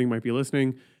someone who I think might be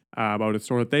listening about a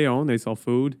store that they own. They sell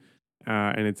food,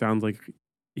 and it sounds like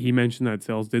he mentioned that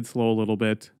sales did slow a little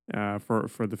bit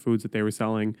for the foods that they were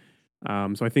selling.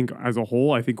 So I think as a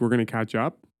whole, I think we're going to catch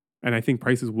up, and I think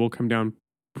prices will come down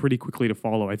pretty quickly to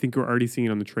follow. I think we're already seeing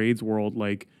it on the trades world.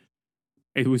 Like,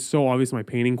 it was so obvious in my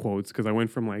painting quotes, because I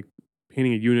went from like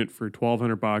painting a unit for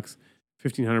 $1,200,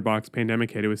 $1,500,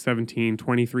 pandemic hit. It was $1,700,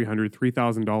 $2,300,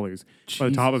 $3,000 by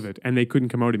the top of it, and they couldn't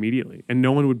come out immediately, and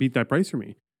no one would beat that price for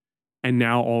me. And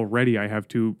now already I have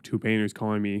two painters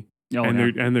calling me,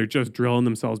 they're just drilling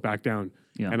themselves back down.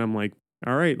 Yeah. And I'm like,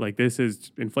 all right, like this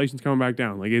is inflation's coming back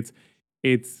down. Like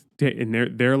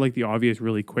and they're like the obvious,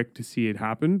 really quick to see it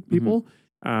happen people.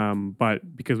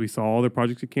 But because we saw all their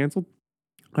projects get canceled,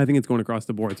 I think it's going across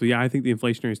the board. So yeah, I think the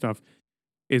inflationary stuff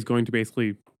is going to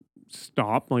basically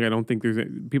stop. Like I don't think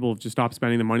people have just stopped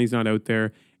spending. The money's not out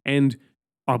there. And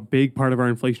a big part of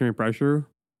our inflationary pressure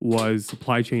was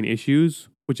supply chain issues,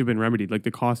 which have been remedied. Like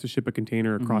the cost to ship a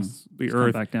container across the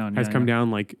earth has come down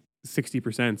like 60%,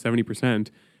 70%,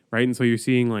 right? And so you're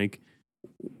seeing like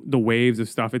the waves of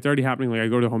stuff. It's already happening. Like I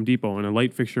go to Home Depot, and a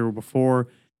light fixture before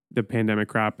the pandemic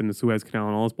crap and the Suez Canal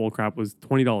and all this bull crap was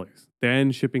 $20.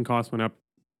 Then shipping costs went up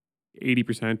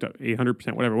 80%,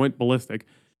 800%, whatever, went ballistic.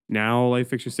 Now light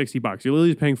fixture $60. You're literally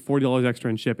just paying $40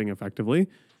 extra in shipping effectively.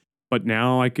 But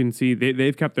now I can see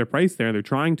they've kept their price there. They're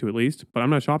trying to, at least, but I'm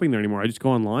not shopping there anymore. I just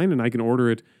go online and I can order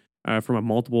it from a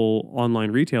multiple online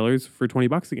retailers for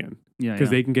 $20 again. Yeah. Because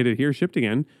they can get it here shipped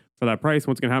again for that price.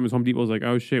 What's going to happen is Home Depot's like,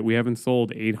 oh shit, we haven't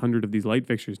sold 800 of these light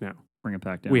fixtures now. Bring it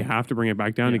back down. We have to bring it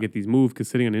back down to get these moved, because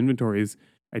sitting on inventory is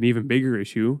an even bigger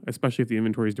issue, especially if the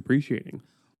inventory is depreciating.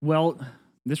 Well,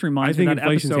 this reminds me of that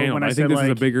episode when I think said, this is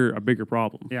a bigger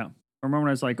problem. Yeah. I remember when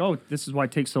I was like, oh, this is why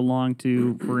it takes so long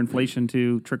for inflation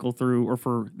to trickle through, or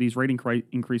for these rate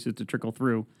increases to trickle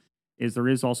through, is there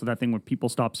is also that thing when people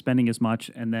stop spending as much,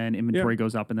 and then inventory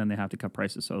goes up, and then they have to cut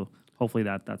prices. So hopefully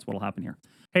that's what will happen here.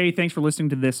 Hey, thanks for listening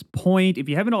to this point. If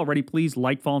you haven't already, please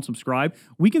like, follow, and subscribe.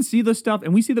 We can see this stuff,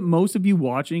 and we see that most of you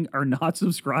watching are not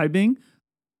subscribing.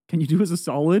 Can you do us a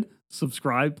solid?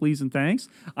 Subscribe, please, and thanks.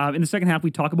 In the second half, we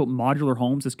talk about modular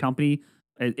homes. This company,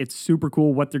 it's super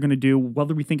cool what they're going to do,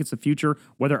 whether we think it's the future,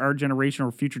 whether our generation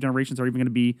or future generations are even going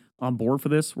to be on board for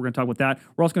this. We're going to talk about that.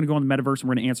 We're also going to go on the metaverse, and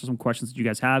we're going to answer some questions that you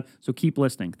guys have. So keep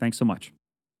listening. Thanks so much.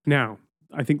 Now,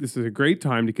 I think this is a great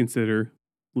time to consider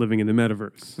living in the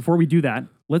metaverse. Before we do that,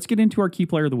 let's get into our key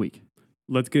player of the week.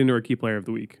 Let's get into our key player of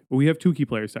the week. We have two key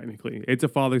players, technically. It's a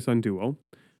father-son duo.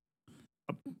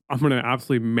 I'm going to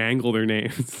absolutely mangle their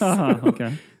names.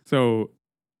 Okay. So,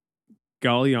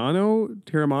 Galliano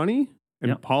Terramani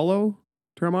and Paulo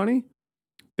Terramani,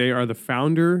 they are the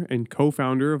founder and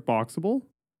co-founder of Boxable.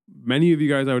 Many of you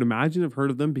guys, I would imagine, have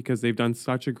heard of them because they've done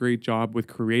such a great job with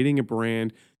creating a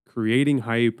brand, creating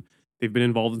hype. They've been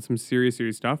involved in some serious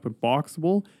stuff, but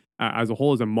Boxable as a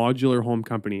whole is a modular home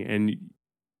company, and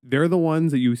they're the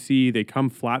ones that you see, they come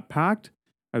flat packed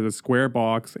as a square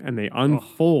box, and they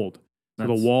unfold. So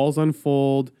the walls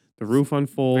unfold, the roof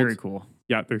unfolds. Very cool.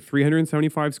 Yeah, they're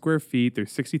 375 square feet. They're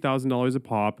 $60,000 a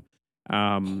pop.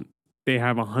 They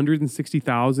have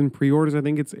 160,000 pre-orders. I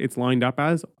think it's lined up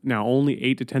as now. Only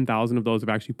 8 to 10,000 of those have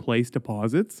actually placed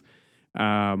deposits.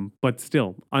 But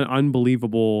still,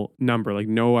 unbelievable number. Like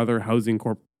no other housing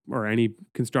corp or any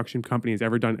construction company has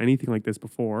ever done anything like this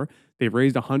before. They've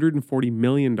raised $140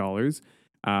 million.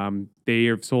 They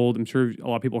have sold. I'm sure a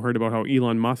lot of people heard about how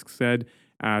Elon Musk said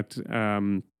at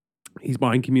he's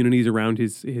buying communities around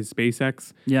his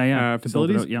SpaceX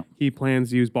facilities. Yeah. He plans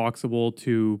to use Boxable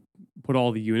to put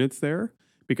all the units there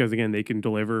because again they can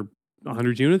deliver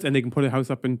 100 units and they can put a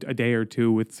house up in a day or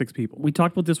two with 6 people. We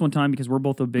talked about this one time because we're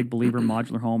both a big believer in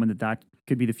modular home and that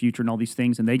could be the future and all these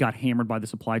things. And they got hammered by the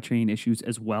supply chain issues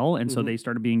as well. And so they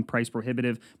started being price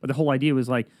prohibitive. But the whole idea was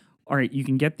like, all right, you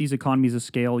can get these economies of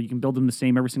scale. You can build them the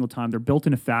same every single time. They're built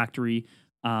in a factory.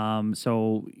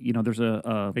 So, there's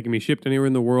they can be shipped anywhere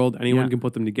in the world. Anyone can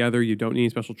put them together. You don't need any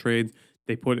special trades.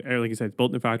 They put, like you said, it's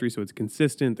built in a factory, so it's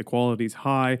consistent. The quality's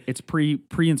high. It's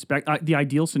pre-inspect. The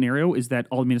ideal scenario is that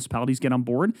all municipalities get on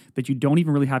board, that you don't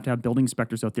even really have to have building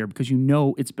inspectors out there because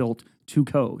it's built to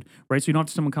code, right? So you don't have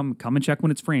to someone come and check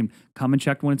when it's framed, come and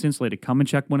check when it's insulated, come and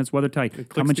check when it's weather tight,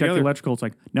 come and check the electrical. It's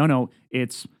like, no,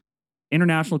 it's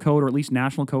international code or at least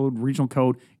national code, regional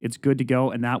code. It's good to go.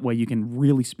 And that way you can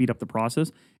really speed up the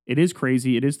process. It is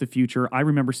crazy. It is the future. I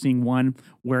remember seeing one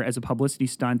where as a publicity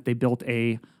stunt, they built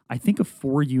I think a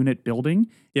 4-unit building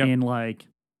in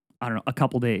a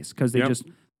couple days. Cause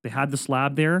they had the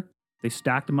slab there. They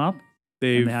stacked them up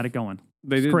and they had it going.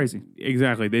 It's crazy.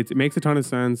 Exactly. It makes a ton of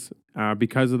sense.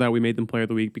 Because of that, we made them player of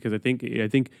the week because I think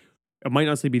it might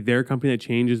not necessarily be their company that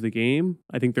changes the game.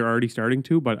 I think they're already starting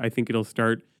to, but I think it'll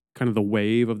start kind of the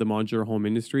wave of the modular home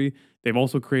industry. They've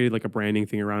also created like a branding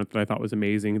thing around it that I thought was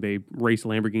amazing. They race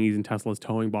Lamborghinis and Teslas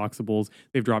towing Boxables.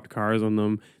 They've dropped cars on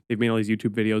them. They've made all these YouTube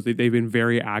videos. They've been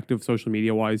very active social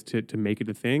media wise to make it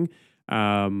a thing.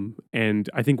 And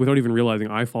I think without even realizing,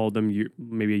 I followed them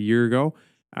maybe a year ago.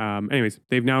 Anyways,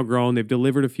 they've now grown. They've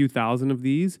delivered a few thousand of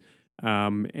these.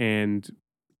 And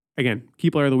again, key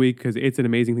player of the week because it's an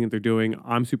amazing thing that they're doing.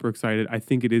 I'm super excited. I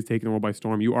think it is taking the world by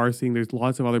storm. You are seeing there's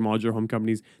lots of other modular home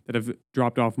companies that have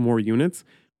dropped off more units,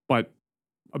 but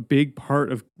a big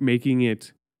part of making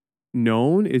it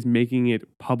known is making it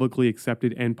publicly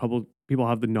accepted and people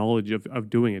have the knowledge of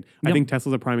doing it. Yep. I think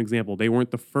Tesla's a prime example. They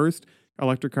weren't the first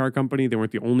electric car company. They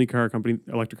weren't the only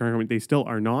electric car company. They still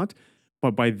are not.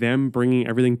 But by them bringing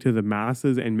everything to the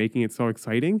masses and making it so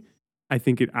exciting, I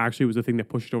think it actually was the thing that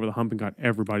pushed over the hump and got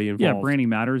everybody involved. Yeah, branding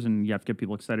matters, and you have to get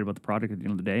people excited about the product at the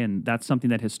end of the day. And that's something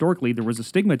that historically there was a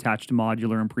stigma attached to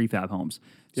modular and prefab homes.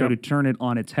 So to turn it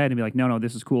on its head and be like, no,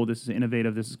 this is cool, this is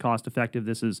innovative, this is cost effective,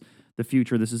 this is the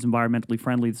future, this is environmentally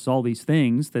friendly, this is all these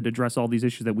things that address all these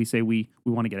issues that we say we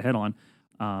want to get ahead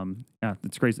on.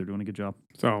 It's crazy. They're doing a good job.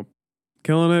 So,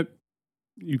 killing it.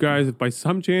 You guys, if by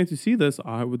some chance you see this,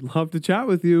 I would love to chat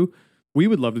with you. We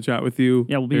would love to chat with you.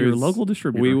 Yeah, we'll be your local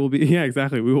distributor. We will be. Yeah,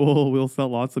 exactly. We'll sell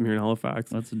lots of them here in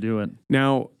Halifax. Let's do it.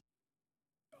 Now,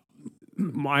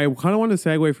 I kind of want to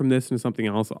segue from this into something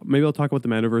else. Maybe I'll talk about the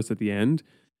metaverse at the end.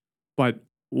 But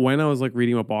when I was like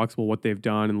reading about Boxable, what they've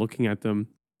done and looking at them,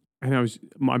 and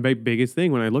my biggest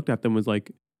thing when I looked at them was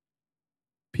like,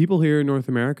 people here in North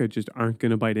America just aren't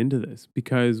going to bite into this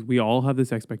because we all have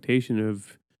this expectation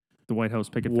of the White House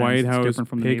picket fence. Different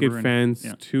from picket fence,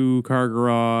 2-car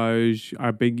garage,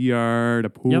 a big yard, a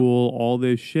pool, all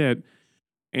this shit.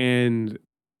 And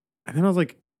then I was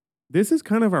like, this is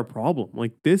kind of our problem.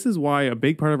 Like, this is why a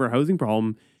big part of our housing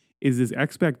problem is this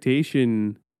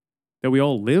expectation that we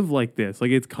all live like this.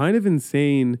 Like, it's kind of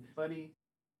insane. Buddy,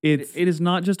 it is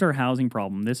not just our housing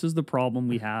problem. This is the problem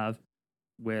we have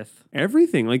with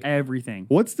everything. Like, everything.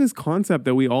 What's this concept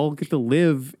that we all get to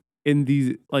live in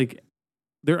these, like,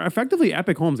 they're effectively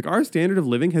epic homes. Like, our standard of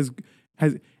living has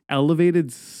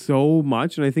elevated so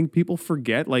much, and I think people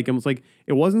forget. Like,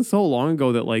 it wasn't so long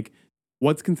ago that like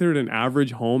what's considered an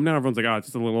average home now, everyone's like, oh, it's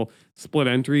just a little split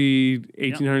entry,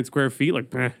 1,800 square feet.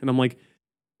 Like, and I'm like,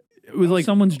 it was like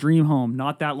someone's dream home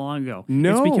not that long ago.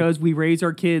 No, it's because we raise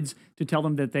our kids to tell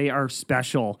them that they are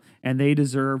special and they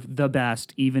deserve the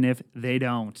best, even if they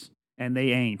don't, and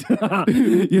they ain't.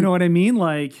 You know what I mean?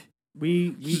 Like. We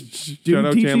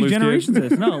do teach these generations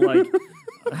this. No, like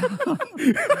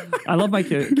I love my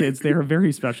kids. They are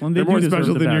very special, and they're more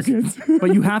special than your kids.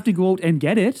 But you have to go out and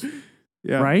get it,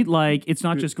 right? Like it's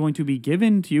not just going to be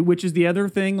given to you. Which is the other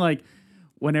thing. Like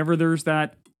whenever there's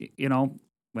that,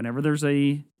 whenever there's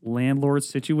a landlord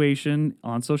situation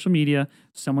on social media,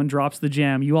 someone drops the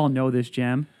gem. You all know this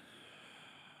gem.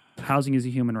 Housing is a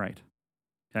human right.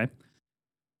 Okay,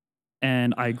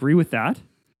 and I agree with that.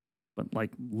 But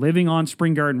like living on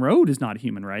Spring Garden Road is not a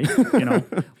human right.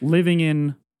 Living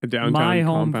in a downtown my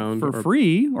home compound for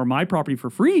free or my property for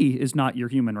free is not your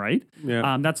human right.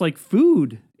 Yeah. That's like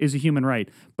food is a human right,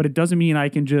 but it doesn't mean I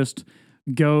can just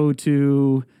go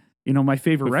to, my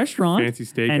favorite restaurant fancy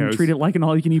steakhouse and treat it like an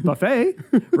all-you-can-eat buffet,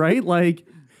 right? Like,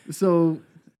 so,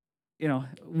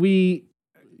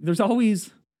 there's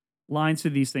always lines to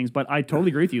these things, but I totally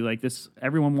agree with you. Like this,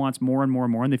 everyone wants more and more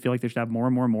and more, and they feel like they should have more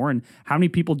and more and more. And how many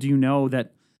people do you know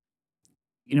that,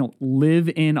 live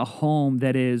in a home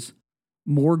that is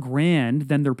more grand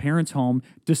than their parents' home,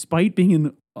 despite being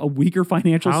in a weaker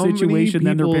financial situation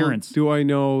than their parents? Do I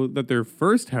know that their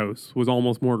first house was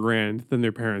almost more grand than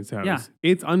their parents' house? Yeah.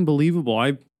 It's unbelievable.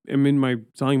 I am in my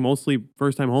selling mostly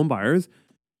first-time home buyers,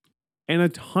 and a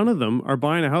ton of them are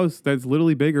buying a house that's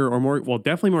literally bigger or more, well,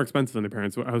 definitely more expensive than their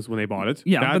parents' house when they bought it.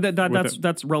 Yeah, but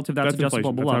that's relative. That's adjustable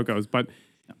inflation. below. That's how it goes. But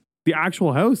the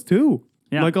actual house too.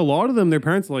 Yeah. Like a lot of them, their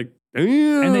parents are like,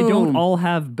 damn. And they don't all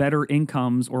have better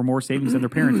incomes or more savings than their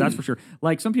parents. That's for sure.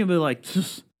 Like some people are like,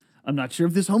 I'm not sure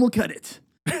if this home will cut it.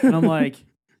 And I'm like,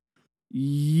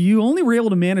 you only were able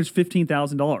to manage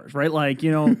 $15,000, right? Like,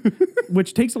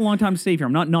 which takes a long time to save here.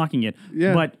 I'm not knocking it.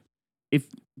 Yeah. But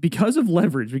because of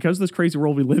leverage, because of this crazy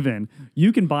world we live in,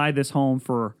 you can buy this home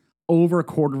for over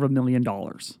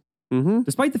 $250,000. Mm-hmm.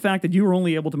 Despite the fact that you were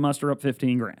only able to muster up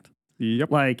 15 grand.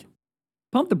 Yep. Like,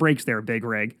 pump the brakes there, big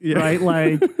rig, Yeah. right?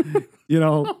 Like,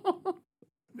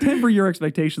 temper your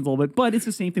expectations a little bit. But it's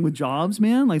the same thing with jobs,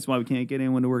 man. Like, it's why we can't get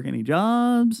anyone to work any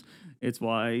jobs. It's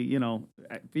why,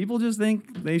 people just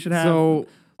think they should have. So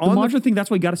the modular thing,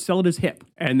 that's why you got to sell it as hip.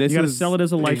 And this you got to is sell it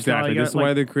as a lifestyle. Exactly. You This is gotta,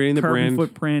 why they're creating the carbon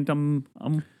brand. footprint.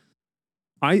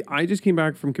 I just came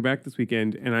back from Quebec this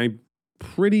weekend, and I'm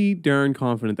pretty darn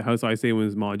confident the house I stay in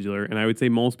was modular, and I would say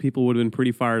most people would have been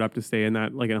pretty fired up to stay in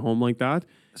that, like in a home like that.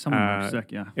 Some of them are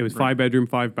sick, yeah. It was 5-bedroom,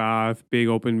 5-bath, big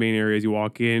open main areas. You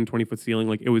walk in, 20-foot ceiling.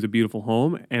 Like, it was a beautiful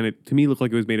home, and it to me looked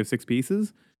like it was made of 6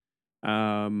 pieces.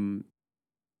 And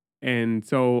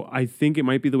so I think it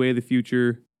might be the way of the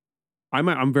future.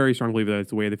 I'm very strong believer that it's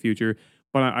the way of the future.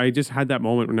 But I just had that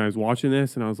moment when I was watching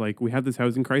this, and I was like, we have this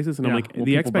housing crisis, and I'm like,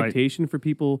 the expectation for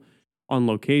people on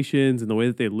locations and the way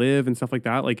that they live and stuff like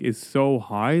that, like, is so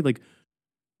high. Like,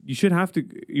 you should have to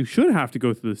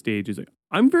go through the stages. Like,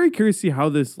 I'm very curious to see how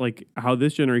this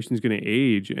generation is going to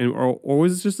age, and or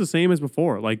was it just the same as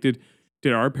before? Like, did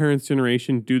our parents'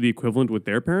 generation do the equivalent with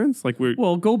their parents? Like,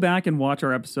 well, go back and watch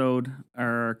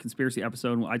our conspiracy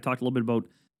episode. I talked a little bit about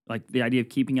like the idea of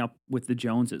keeping up with the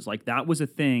Joneses. Like that was a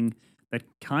thing that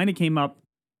kind of came up.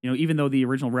 Even though the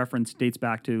original reference dates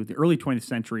back to the early 20th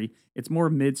century, it's more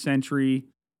mid-century,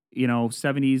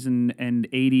 70s and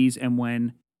 80s, and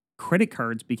when credit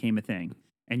cards became a thing.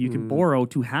 And you could borrow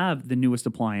to have the newest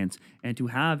appliance and to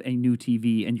have a new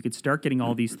TV, and you could start getting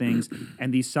all these things.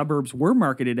 And these suburbs were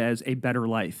marketed as a better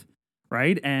life,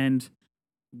 right? And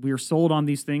we were sold on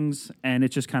these things, and it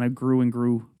just kind of grew and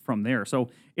grew from there. So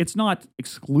it's not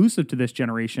exclusive to this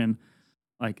generation.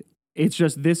 Like, it's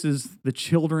just this is the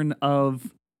children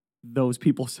of those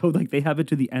people. So like they have it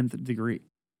to the nth degree.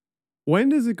 When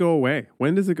does it go away?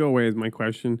 When does it go away is my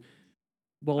question.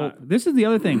 Well, this is the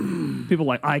other thing. People are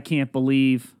like, I can't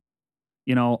believe,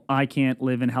 I can't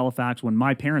live in Halifax when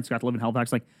my parents got to live in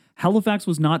Halifax. Like Halifax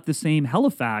was not the same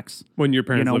Halifax when your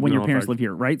parents live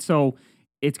here, right? So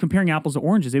it's comparing apples to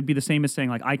oranges. It'd be the same as saying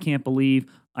like, I can't believe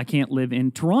I can't live in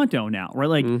Toronto now, right?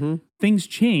 Like things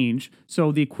change.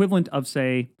 So the equivalent of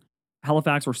say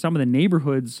Halifax or some of the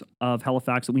neighborhoods of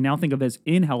Halifax that we now think of as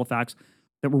in Halifax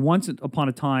that were once upon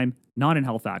a time not in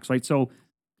Halifax, right? So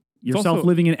yourself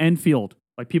living in Enfield,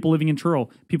 like people living in Truro,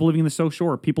 people living in the South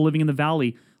Shore, people living in the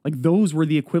Valley, like those were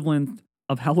the equivalent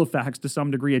of Halifax to some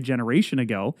degree a generation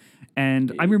ago.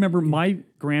 And I remember my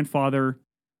grandfather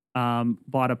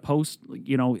bought a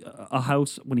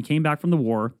house when he came back from the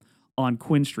war on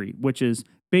Quinn Street, which is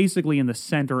basically in the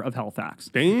center of Halifax.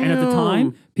 Damn. And at the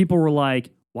time, people were like,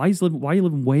 why are you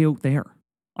living way out there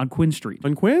on Quinn Street?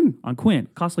 On Quinn? On Quinn.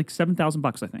 Cost like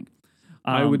 $7,000, I think.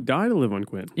 I would die to live on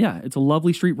Quinn. Yeah, it's a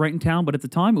lovely street right in town, but at the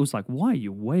time it was like, why are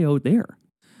you way out there?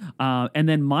 And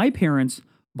then my parents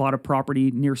bought a property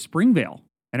near Springvale,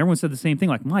 and everyone said the same thing,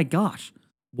 like, my gosh,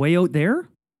 way out there?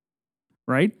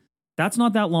 Right? That's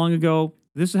not that long ago.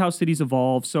 This is how cities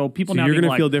evolve. So people now you're going to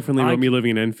like, feel differently about me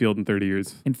living in Enfield in 30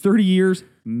 years. In 30 years,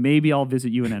 maybe I'll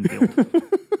visit you in Enfield.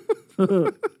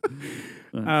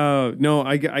 No,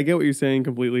 I get what you're saying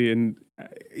completely, and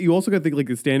you also got to think like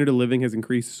the standard of living has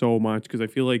increased so much because I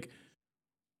feel like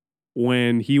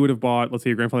when he would have bought, let's say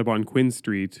your grandfather bought on Quinn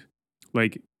Street,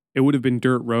 like it would have been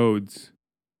dirt roads,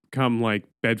 come like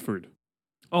Bedford,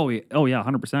 Oh yeah,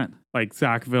 100%. like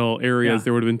Sackville areas. Yeah.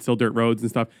 There would have been still dirt roads and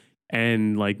stuff,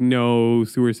 and like no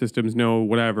sewer systems, no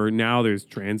whatever. Now there's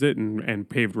transit and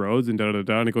paved roads and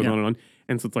and it goes on and on.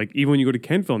 And so it's like even when you go to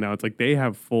Kentville now, it's like they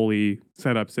have fully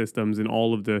set up systems and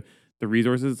all of the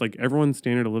resources. Like everyone's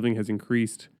standard of living has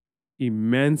increased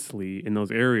immensely in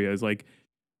those areas. Like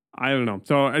I don't know.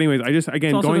 So, anyways, I just again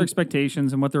It's also going their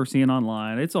expectations and what they're seeing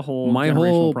online. It's a whole my generational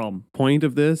whole problem. point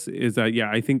of this is that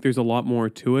I think there's a lot more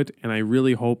to it, and I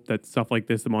really hope that stuff like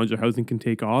this, the modular housing, can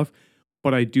take off.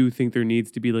 But I do think there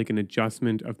needs to be like an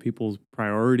adjustment of people's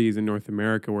priorities in North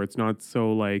America, where it's not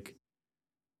so like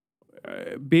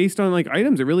based on like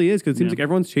items. It really is because it seems like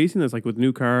everyone's chasing this, like with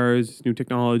new cars, new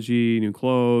technology, new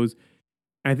clothes.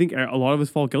 I think a lot of us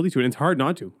fall guilty to it. And it's hard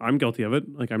not to. I'm guilty of it.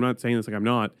 Like I'm not saying this like I'm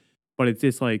not, but it's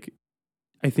just like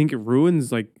I think it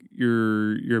ruins like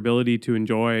your ability to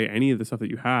enjoy any of the stuff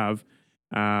that you have.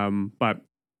 But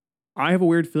I have a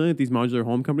weird feeling that these modular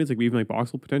home companies, like even like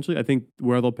Boxel potentially, I think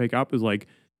where they'll pick up is like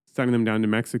sending them down to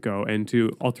Mexico and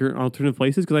to alternative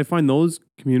places, because I find those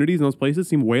communities and those places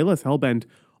seem way less hellbent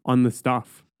on the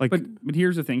stuff. Like, but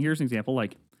here's the thing. Here's an example.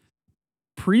 Like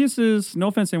Priuses, no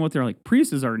offense saying what they're like,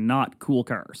 Priuses are not cool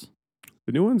cars.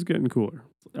 the new one's getting cooler.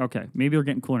 Okay, maybe they're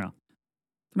getting cooler now.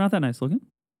 They're not that nice looking.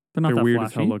 They're not They're that weird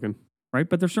flashy, as hell looking. right?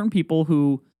 But there's certain people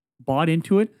who bought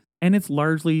into it, and it's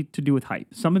largely to do with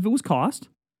hype. Some of it was cost,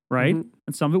 right? Mhm.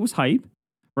 And some of it was hype,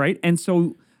 right? And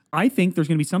so I think there's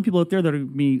going to be some people out there that are going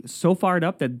to be so fired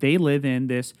up that they live in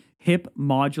this hip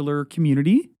modular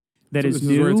community that So is this is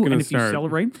where new, it's gonna and if you start.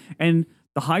 celebrate, and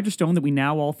the Hydrostone that we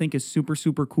now all think is super,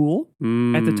 super cool,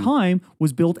 at the Mm, time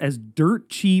was built as dirt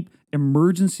cheap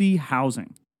emergency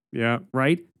housing, yeah,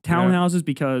 right? Townhouses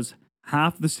because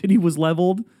half the city was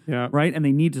leveled, yeah. right? And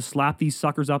they need to slap these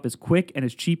suckers up as quick and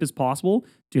as cheap as possible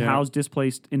to Yeah. house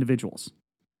displaced individuals.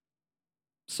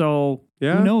 So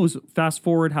Yeah. who knows? Fast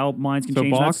forward how minds can So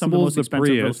change. That's some of the most Boxable's the expensive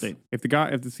real Prius. estate.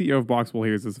 If the CEO of Boxable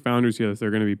hears this, the founders hear this, they're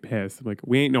going to be pissed. I'm like,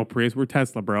 we ain't no Prius, we're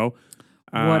Tesla, bro.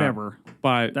 Whatever.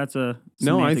 But That's a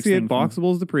no, I semantics see it. thing from-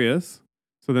 Boxable's the Prius.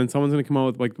 So then someone's going to come out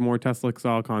with like the more Tesla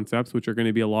style concepts, which are going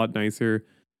to be a lot nicer.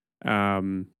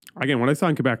 Again, what I saw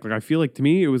in Quebec, like I feel like to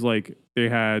me, it was like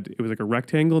it was like a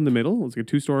rectangle in the middle. It was like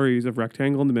 2 stories of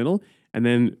rectangle in the middle, and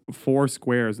then 4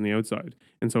 squares on the outside.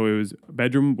 And so it was a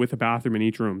bedroom with a bathroom in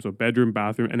each room. So bedroom,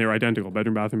 bathroom, and they were identical.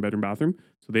 Bedroom, bathroom, bedroom, bathroom.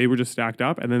 So they were just stacked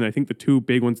up. And then I think the 2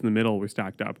 big ones in the middle were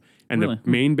stacked up. And Really? the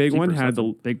main big one Jeepers, had that's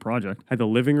a big project. the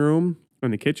living room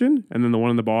and the kitchen, and then the one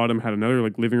on the bottom had another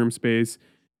like living room space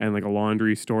and like a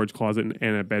laundry storage closet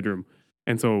and a bedroom.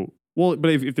 And so, well,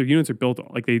 but if their units are built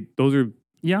like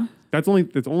Yeah. that's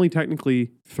only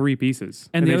technically 3 pieces,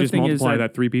 And the they other just thing is multiply that-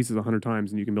 that 3 pieces 100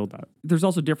 times, and you can build that. There's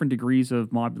also different degrees of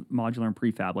modular and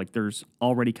prefab. Like there's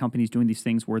already companies doing these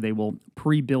things where they will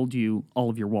pre-build you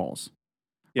all of your walls.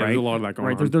 Yeah, right? there's a lot of that going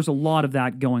Right. on. There's a lot of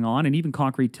that going on, and even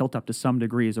concrete tilt up to some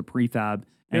degree is a prefab.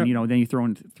 And Yeah. then you throw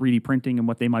in 3D printing and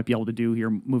what they might be able to do here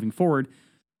moving forward.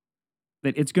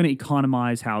 That it's going to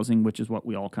economize housing, which is what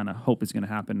we all kind of hope is going to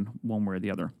happen one way or the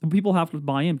other. And people have to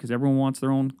buy in because everyone wants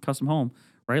their own custom home,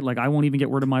 right? Like I won't even get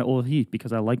rid of my old heat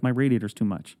because I like my radiators too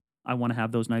much. I want to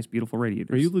have those nice, beautiful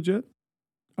radiators. Are you legit?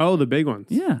 Oh, the big ones.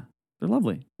 Yeah, they're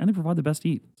lovely, and they provide the best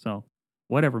heat. So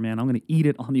whatever, man. I'm going to eat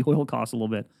it on the oil cost a little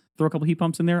bit. Throw a couple heat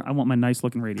pumps in there. I want my nice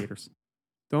looking radiators.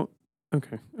 Don't.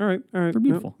 Okay. All right. They're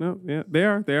beautiful. No, yeah, they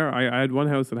are. They are. I had one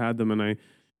house that had them, and I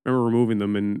remember removing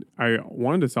them, and I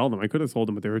wanted to sell them. I could have sold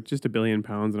them, but they were just £1 billion,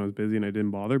 and I was busy, and I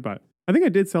didn't bother. But I think I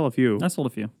did sell a few. I sold a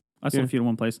few. I sold Yeah. a few to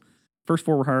one place. First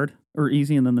 4 were hard or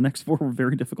easy, and then the next 4 were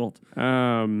very difficult.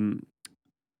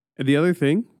 The other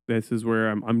thing, this is where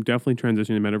I'm definitely transitioning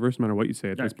to metaverse, no matter what you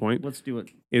say at this point, Let's do it.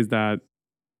 is that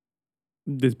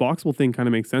this Boxable thing kind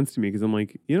of makes sense to me, because I'm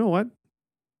like, you know what?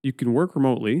 You can work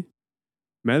remotely.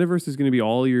 Metaverse is going to be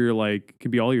all your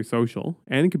could be all your social,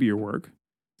 and it could be your work.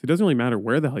 So it doesn't really matter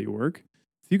where the hell you work.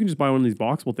 So you can just buy one of these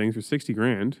Boxable things for 60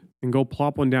 grand and go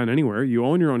plop one down anywhere. You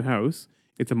own your own house.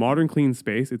 It's a modern, clean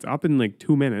space. It's up in like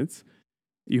 2 minutes.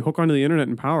 You hook onto the internet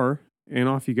and power, and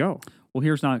off you go. Well,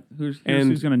 here's who's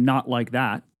going to not like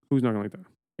that Who's not going to like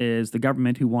that? is the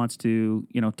government who wants to,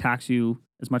 tax you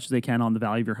as much as they can on the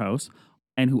value of your house,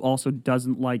 and who also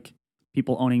doesn't like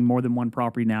people owning more than one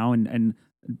property now, and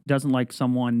doesn't like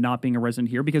someone not being a resident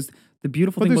here, because the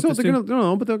beautiful But thing they're about still, this they're too- gonna,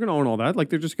 no, but they're going to own all that. Like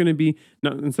they're just going to be,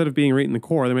 instead of being right in the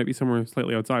core, they might be somewhere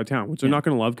slightly outside of town, which they're Yeah. not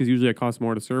going to love, because usually it costs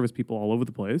more to service people all over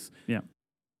the place. Yeah.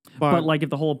 But, But like, if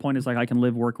the whole point is like I can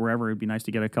live, work wherever, it'd be nice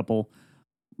to get a couple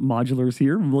modulars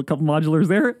here, a couple modulars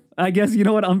there. I guess you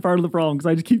know what? I'm part of the problem because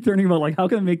I just keep learning about like how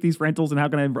can I make these rentals and how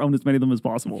can I own as many of them as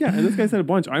possible. yeah, and this guy said a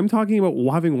bunch. I'm talking about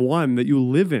having one that you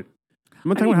live in. I'm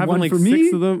not I talking need about having one like for 6 me,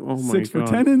 of them. Oh my 6 for God.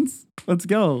 tenants. Let's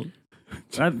go.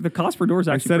 The cost per door is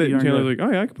I actually said it, pretty and darn Chandler's good. like,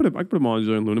 oh yeah, I could put a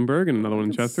modular in Lunenburg and another one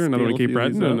in Chester, another one in scale Cape a few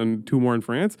of Breton, these and 2 more in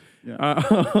France. Yeah.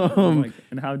 Um, Like,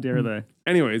 and how dare they?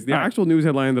 Anyways, the All right. actual news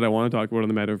headline that I want to talk about on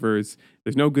the metaverse,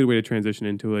 there's no good way to transition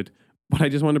into it, but I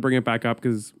just wanted to bring it back up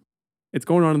because it's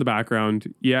going on in the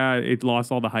background. Yeah, it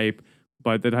lost all the hype,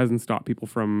 but that hasn't stopped people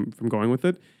from going with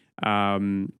it.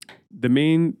 The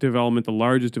main development, the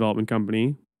largest development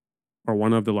company, or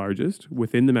one of the largest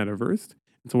within the metaverse.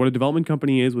 And so what a development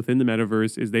company is within the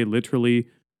metaverse is they literally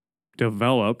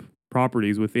develop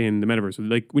properties within the metaverse. So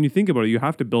like when you think about it, you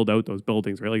have to build out those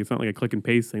buildings, right? Like it's not like a click and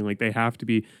paste thing. Like they have to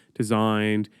be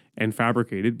designed and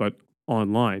fabricated, but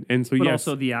online. And so But yes,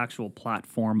 also the actual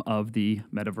platform of the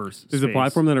metaverse. there's a space.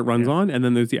 platform that it runs Yeah. on, and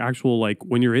then there's the actual like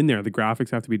when you're in there, the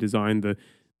graphics have to be designed, the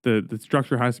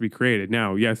structure has to be created.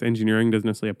 Now, yes, engineering doesn't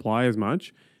necessarily apply as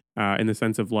much in the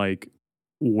sense of like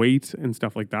weight and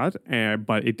stuff like that,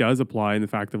 but it does apply in the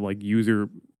fact of like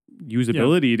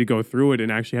usability to go through it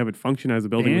and actually have it function as a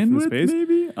building within the Bandwidth, space.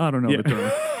 maybe? I don't know Yeah. the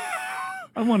term.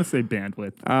 I want to say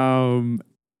bandwidth.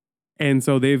 And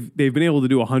so they've been able to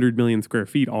do 100 million square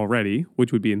feet already,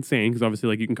 which would be insane because obviously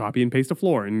like you can copy and paste a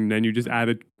floor and then you just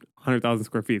added 100,000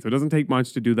 square feet. So it doesn't take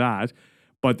much to do that,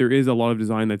 but there is a lot of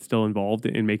design that's still involved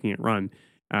in making it run.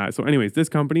 So anyways, this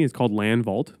company is called Land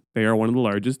Vault. They are one of the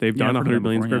largest. They've Yeah, done I've heard 100 of them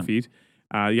million before, square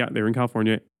feet. They're in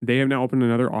California. They have now opened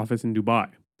another office in Dubai.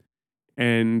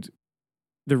 And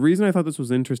the reason I thought this was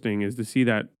interesting is to see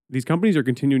that these companies are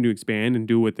continuing to expand and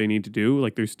do what they need to do.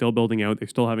 Like they're still building out, they're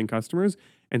still having customers.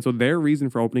 And so their reason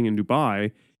for opening in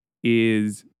Dubai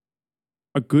is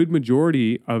a good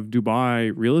majority of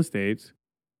Dubai real estate,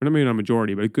 or maybe not a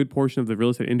majority, but a good portion of the real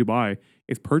estate in Dubai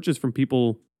is purchased from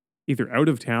people either out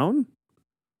of town,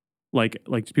 like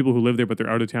people who live there, but they're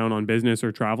out of town on business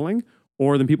or traveling,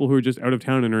 or than people who are just out of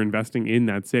town and are investing in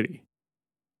that city.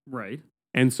 Right.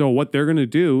 And so what they're going to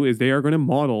do is they are going to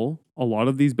model a lot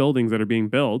of these buildings that are being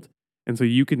built. And so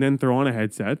you can then throw on a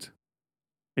headset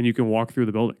and you can walk through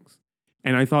the buildings.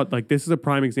 And I thought like this is a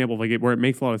prime example of like where it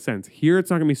makes a lot of sense. Here it's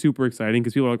not going to be super exciting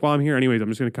because people are like, well, I'm here anyways. I'm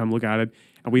just going to come look at it.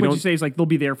 And What you say is like they'll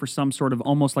be there for some sort of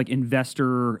almost like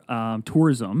investor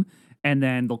tourism, and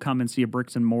then they'll come and see a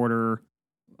bricks and mortar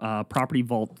property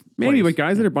vault. Maybe, place. but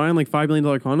guys that are buying like $5 million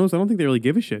condos, I don't think they really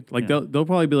give a shit. Like they'll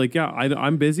probably be like, yeah,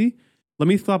 I'm busy. Let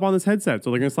me slap on this headset.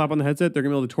 So they're going to slap on the headset. They're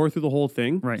going to be able to tour through the whole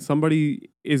thing. Right. Somebody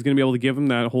is going to be able to give them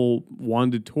that whole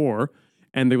wanted tour.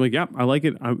 And they're like, yeah, I like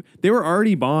it. They were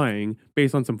already buying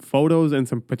based on some photos and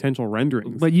some potential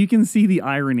renderings. But you can see the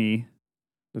irony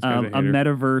This guy's of a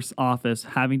metaverse office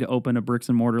having to open a bricks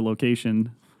and mortar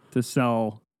location to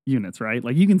sell units, right?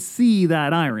 Like you can see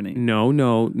that irony. No,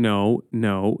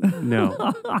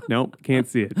 can't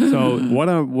see it. So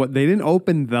what they didn't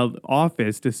open the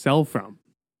office to sell from.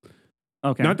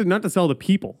 Okay. Not to sell to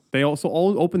people. They also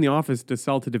all open the office to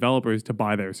sell to developers to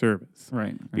buy their service.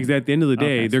 Right. Because at the end of the day,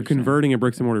 Okay, I see they're what you're saying. converting a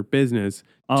bricks and mortar business to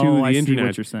Oh, the I see internet.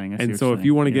 what you're saying. I see And what so you're if saying.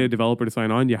 you want to Yeah. get a developer to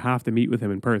sign on, you have to meet with him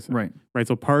in person. Right. Right.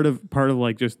 So part of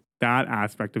like just that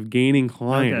aspect of gaining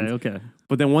clients. Okay.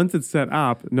 But then once it's set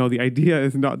up, no, the idea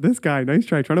is not this guy. Nice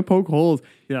try, trying to poke holes.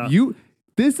 Yeah.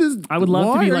 This is. I would love to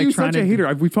why be, are like, you trying such a to-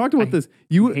 hater? We've talked about this.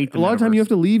 You hate the a lot of time you metaverse. have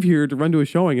to leave here to run to a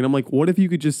showing, and I'm like, what if you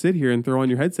could just sit here and throw on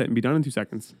your headset and be done in 2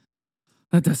 seconds?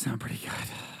 That does sound pretty good.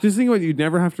 Just think about it, you'd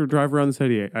never have to drive around the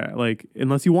city, like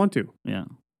unless you want to. Yeah.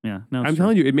 Yeah. No, I'm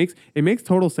telling you, it makes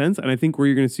total sense, and I think where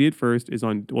you're going to see it first is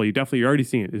on. Well, you're already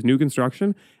seeing it is new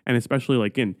construction, and especially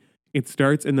like it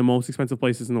starts in the most expensive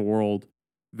places in the world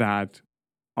that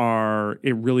are.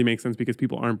 It really makes sense because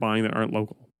people aren't buying that aren't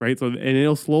local, right? So and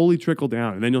it'll slowly trickle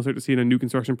down, and then you'll start to see it on new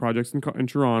construction projects in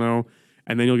Toronto,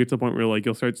 and then you'll get to the point where like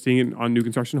you'll start seeing it on new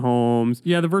construction homes.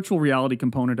 Yeah, the virtual reality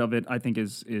component of it, I think,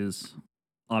 is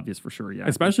obvious for sure. Yeah.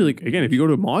 Especially like again, if you go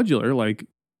to a modular, like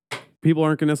people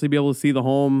aren't going to necessarily be able to see the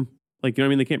home. Like, you know what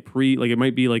I mean? They can't like it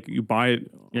might be like you buy it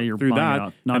you're through buying it that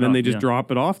out. Not and then out, they just yeah.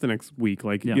 drop it off the next week.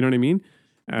 Like, Yeah. you know what I mean?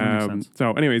 That makes sense.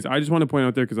 So anyways, I just want to point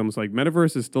out there because I'm just like,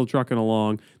 metaverse is still trucking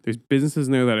along. There's businesses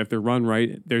in there that if they're run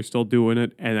right, they're still doing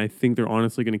it. And I think they're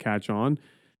honestly going to catch on.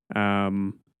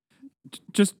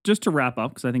 Just to wrap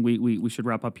up, because I think we should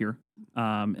wrap up here.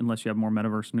 Unless you have more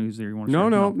metaverse news there you want to share.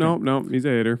 No. He's a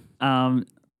hater.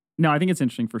 No, I think it's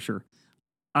interesting for sure.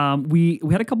 We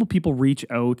had a couple people reach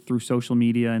out through social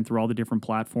media and through all the different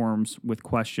platforms with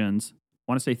questions.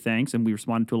 I want to say thanks, and we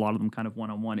responded to a lot of them kind of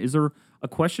one-on-one. Is there a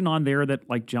question on there that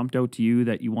like jumped out to you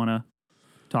that you want to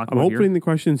talk I'm about opening here? the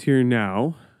questions here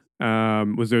now.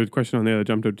 Was there a question on there that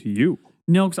jumped out to you?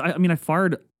 No, because I mean I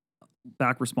fired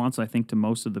back response I think to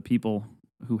most of the people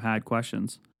who had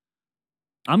questions.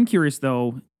 I'm curious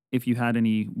though if you had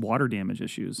any water damage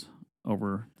issues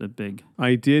over the big.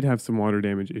 I did have some water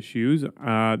damage issues.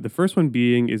 The first one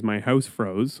being is my house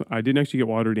froze. I didn't actually get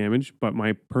water damage, but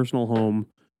my personal home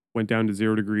went down to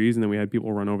 0 degrees, and then we had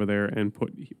people run over there and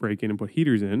break in and put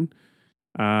heaters in.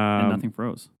 And nothing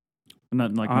froze.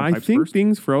 Nothing like no I pipes think burst?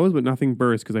 things froze, but nothing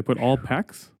burst because I put all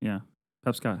PEX. Yeah.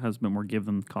 Pepsi has a bit more give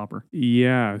than copper.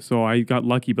 Yeah, so I got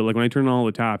lucky, but like when I turned on all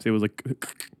the taps, it was like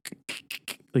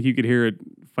you could hear it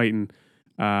fighting.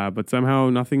 But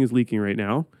somehow nothing is leaking right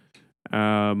now.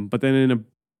 But then in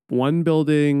one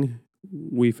building,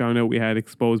 we found out we had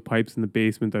exposed pipes in the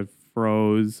basement that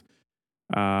froze.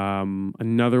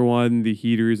 Another one, the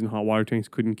heaters and hot water tanks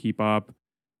couldn't keep up.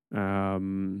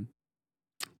 And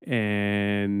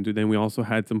then we also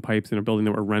had some pipes in a building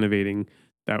that we're renovating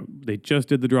that they just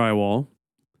did the drywall.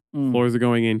 Floors are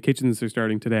going in, kitchens are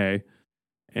starting today,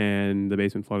 and the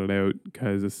basement flooded out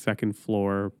because a second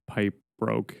floor pipe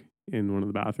broke in one of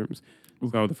the bathrooms.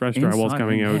 So the fresh drywall's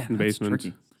coming out in the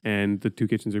basement, and the 2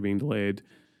 kitchens are being delayed.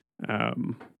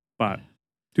 But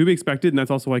to be expected, and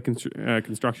that's also why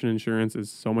construction insurance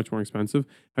is so much more expensive.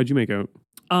 How'd you make out?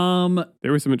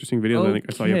 There were some interesting videos I think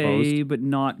I saw you post. But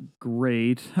not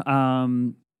great.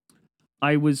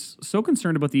 I was so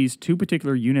concerned about these 2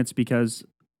 particular units because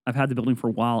I've had the building for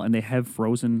a while and they have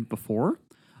frozen before.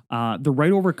 They're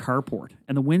right over a carport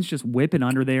and the wind's just whipping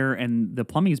under there and the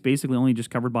plumbing is basically only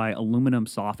just covered by aluminum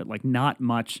soffit, like not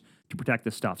much to protect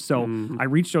this stuff. So I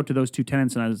reached out to those 2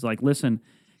 tenants and I was like, listen,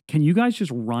 can you guys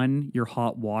just run your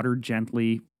hot water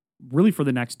gently, really for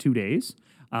the next 2 days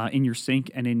in your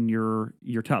sink and in your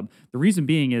tub? The reason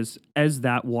being is as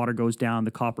that water goes down,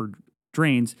 the copper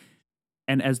drains,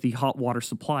 and as the hot water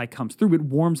supply comes through, it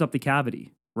warms up the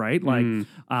cavity, right? Like,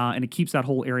 and it keeps that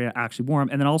whole area actually warm.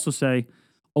 And then also say,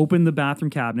 open the bathroom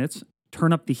cabinets,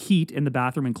 turn up the heat in the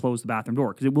bathroom, and close the bathroom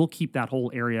door because it will keep that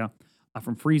whole area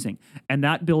from freezing. And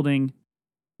that building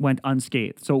went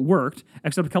unscathed, so it worked.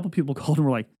 Except a couple people called and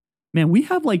were like, "Man, we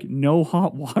have like no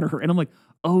hot water," and I'm like,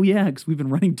 "Oh yeah, because we've been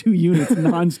running 2 units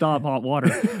nonstop hot water."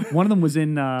 One of them was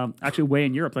in actually way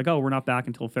in Europe. Like, "Oh, we're not back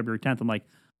until February 10th." I'm like,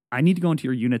 I need to go into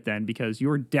your unit then because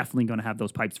you're definitely going to have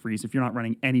those pipes freeze if you're not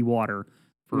running any water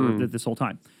for this whole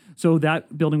time. So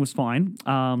that building was fine.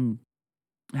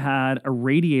 Had a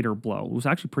radiator blow. It was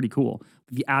actually pretty cool.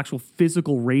 The actual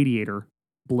physical radiator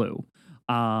blew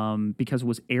because it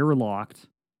was airlocked.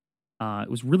 It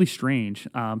was really strange.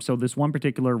 So this one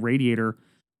particular radiator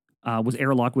was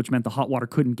airlocked, which meant the hot water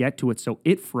couldn't get to it. So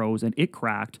it froze and it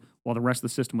cracked while the rest of the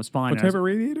system was fine. What type of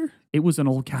radiator? It was an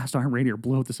old cast iron radiator,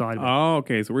 blew out the side of it. Oh,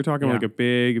 okay. So we're talking like a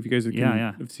big, if you guys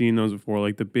have seen those before,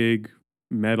 like the big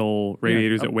metal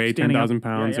radiators that weigh 10,000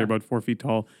 pounds. They're about 4 feet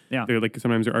tall. Yeah. They're like,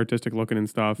 sometimes they're artistic looking and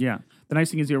stuff. Yeah. The nice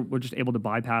thing is we're just able to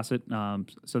bypass it.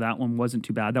 So that one wasn't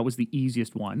too bad. That was the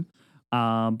easiest one.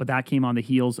 But that came on the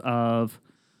heels of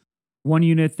one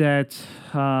unit that,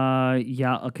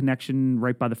 a connection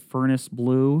right by the furnace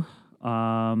blew.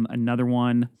 Another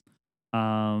one,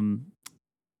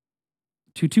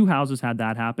 two houses had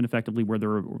that happen effectively where there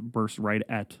were bursts right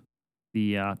at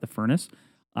the furnace.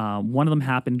 One of them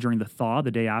happened during the thaw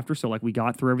the day after. So like we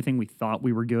got through everything. We thought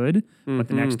we were good. But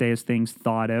the next day as things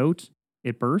thawed out,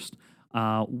 it burst.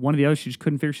 One of the others, she just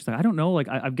couldn't figure. She's like, I don't know. Like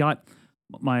I've got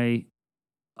my...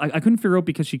 I couldn't figure out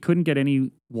because she couldn't get any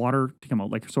water to come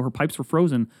out. Like, so her pipes were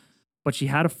frozen, but she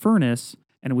had a furnace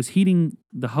and it was heating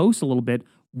the house a little bit.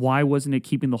 Why wasn't it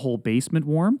keeping the whole basement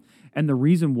warm? And the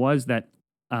reason was that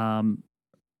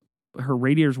her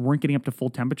radiators weren't getting up to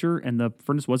full temperature and the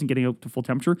furnace wasn't getting up to full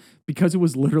temperature because it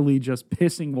was literally just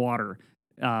pissing water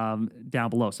down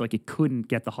below. So like it couldn't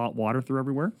get the hot water through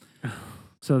everywhere.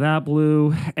 So that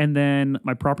blew. And then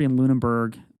my property in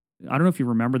Lunenburg, I don't know if you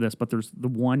remember this, but there's the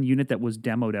one unit that was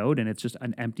demoed out and it's just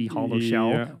an empty hollow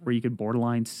shell where you could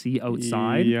borderline see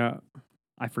outside. Yeah.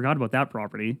 I forgot about that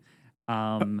property.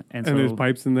 And so there's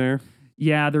pipes in there.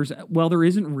 Yeah, there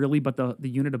isn't really, but the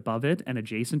unit above it and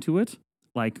adjacent to it,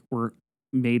 like, were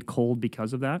made cold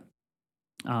because of that.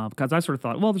 Because I sort of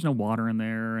thought, well, there's no water in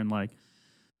there. And like,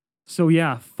 so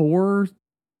yeah, four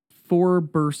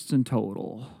bursts in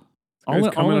total.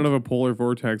 It's coming out of a polar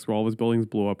vortex where all those buildings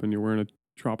blew up and you're wearing a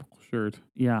tropical shirt.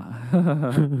 Yeah.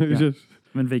 Just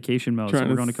I'm in vacation mode, so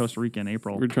we're going to Costa Rica in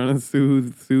April. We're trying to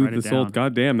soothe the soul.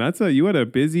 God damn, you had a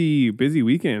busy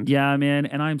weekend. Yeah, man,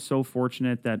 and I'm so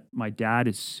fortunate that my dad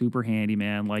is super handy,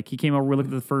 man. Like, he came over, we looked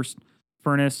at the first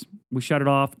furnace, we shut it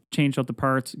off, changed out the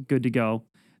parts, good to go.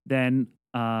 Then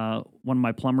one of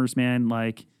my plumbers, man,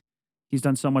 like, he's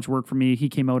done so much work for me. He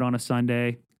came out on a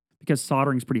Sunday because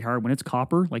soldering is pretty hard. When it's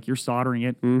copper, like, you're soldering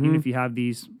it, even if you have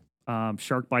these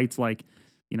shark bites, like,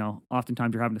 you know,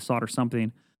 oftentimes you're having to solder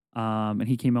something. And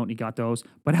he came out and he got those.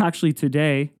 But actually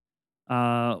today,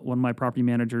 one of my property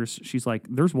managers, she's like,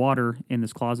 there's water in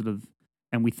this closet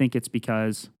and we think it's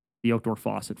because the outdoor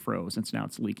faucet froze and now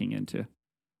it's leaking into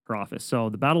her office. So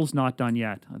the battle's not done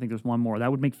yet. I think there's one more.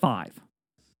 That would make 5.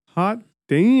 Hot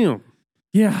damn.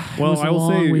 Yeah. Well, it was a I will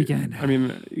long say, weekend. I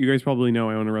mean, you guys probably know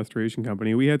I own a restoration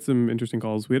company. We had some interesting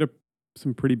calls. We had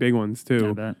some pretty big ones I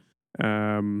too. bet.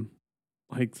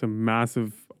 Like some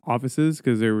massive offices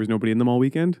because there was nobody in them all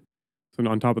weekend. So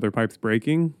on top of their pipes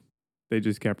breaking, they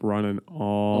just kept running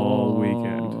all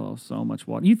weekend. Oh, so much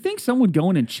water. You'd think someone would go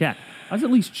in and check. I was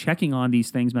at least checking on these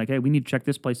things. Like, hey, we need to check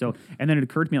this place out. And then it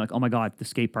occurred to me, like, oh my God, the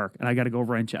skate park. And I got to go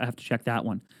over and I have to check that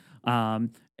one. And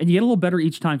you get a little better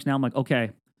each time. So now I'm like,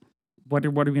 okay, what are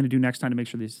we going to do next time to make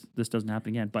sure this doesn't happen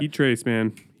again? But Heat trace,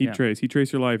 man. Heat Yeah.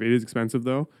 trace your life. It is expensive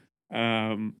though.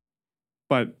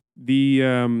 But the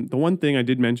one thing I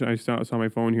did mention, I saw my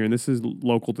phone here, and this is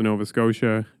local to Nova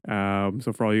Scotia.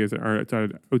 So for all you guys that are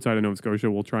outside of Nova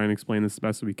Scotia, we'll try and explain this as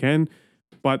best as we can.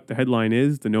 But the headline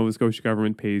is the Nova Scotia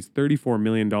government pays $34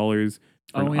 million for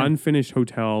an unfinished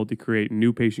hotel to create a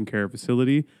new patient care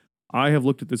facility. I have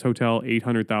looked at this hotel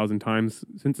 800,000 times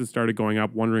since it started going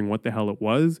up, wondering what the hell it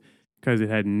was, because it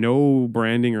had no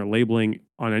branding or labeling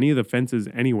on any of the fences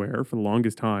anywhere for the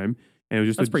longest time. And it was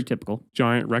just that's pretty typical.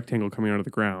 giant rectangle coming out of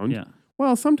the ground. Yeah.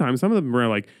 Well, sometimes some of them were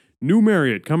like, new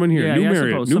Marriott, come in here, Yeah, new I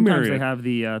Marriott, suppose. new Sometimes Marriott.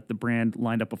 they have the brand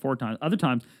lined up before time. Other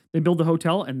times they build the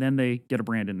hotel and then they get a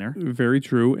brand in there. Very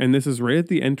true. And this is right at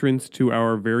the entrance to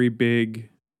our very big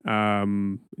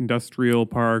industrial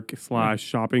park /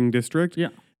 shopping district. Yeah.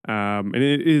 And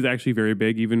it is actually very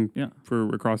big, even Yeah.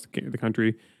 for across the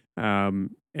country.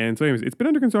 And so anyways, it's been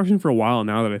under construction for a while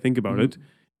now that I think about it.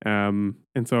 And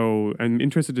so I'm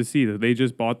interested to see that they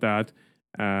just bought that.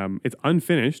 It's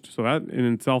unfinished. So that in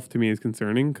itself to me is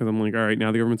concerning because I'm like, all right,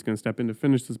 now the government's going to step in to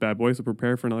finish this bad boy. So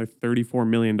prepare for another $34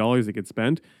 million that gets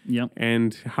spent. Yep.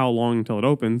 And how long until it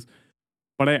opens.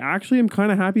 But I actually am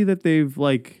kind of happy that they've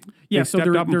stepped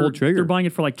up and pulled trigger. They're buying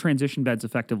it for like transition beds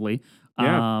effectively.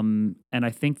 Yeah. And I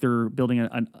think they're building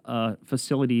a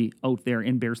facility out there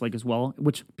in Bears Lake as well,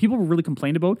 which people really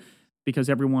complained about because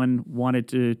everyone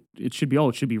wanted it should be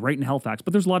right in Halifax.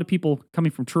 But there's a lot of people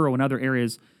coming from Truro and other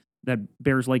areas that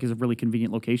Bears Lake is a really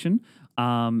convenient location.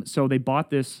 So they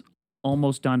bought this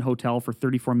almost done hotel for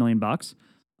 $34 million.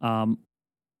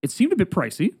 It seemed a bit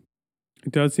pricey.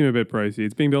 It does seem a bit pricey.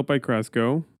 It's being built by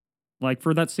Cresco. Like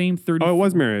for that same 30. Oh, it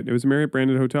was Marriott. It was a Marriott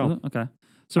branded hotel. Okay.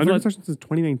 So Under for that, construction since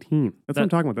 2019. That's what I'm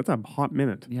talking about. That's a hot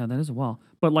minute. yeah, that is a while.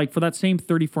 But like for that same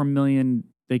 34 million,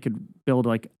 they could build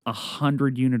like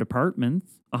 100 unit apartments,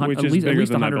 Which at is least bigger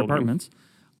than that 100 building. apartments,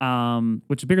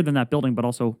 which is bigger than that building. But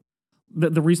also,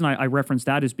 the reason I reference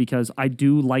that is because I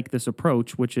do like this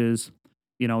approach, which is,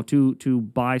 to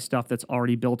buy stuff that's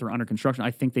already built or under construction.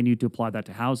 I think they need to apply that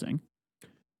to housing.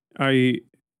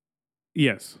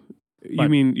 Yes. But-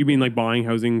 you mean like buying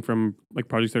housing from like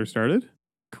projects that are started?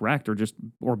 Correct,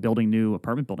 or building new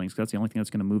apartment buildings. 'Cause that's the only thing that's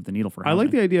going to move the needle for I housing.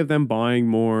 like the idea of them buying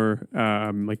more,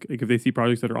 like if they see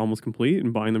projects that are almost complete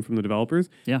and buying them from the developers.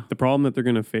 Yeah. The problem that they're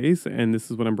going to face, and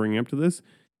this is what I'm bringing up to this,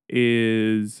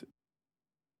 is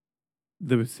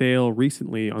the sale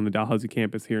recently on the Dalhousie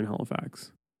campus here in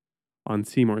Halifax on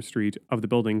Seymour Street of the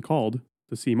building called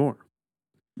the Seymour.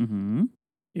 Mm-hmm.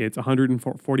 It's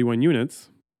 141 units.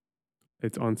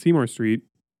 It's on Seymour Street.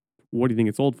 What do you think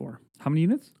it sold for? How many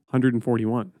units?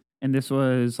 141. And this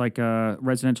was like a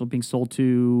residential being sold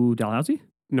to Dalhousie?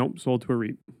 Nope, sold to a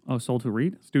REIT, Oh, sold to a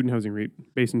REIT? student housing REIT,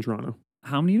 based in Toronto.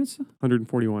 How many units?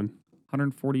 141.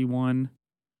 141.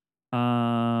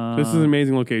 This is an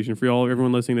amazing location for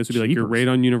everyone listening. This would be like you're Jeepers. right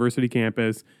on university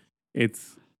campus.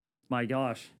 It's My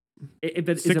gosh. But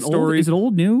is 6 it old? stories. Is it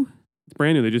old, new?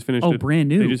 brand new. They just finished Oh, it. brand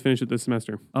new. They just finished it this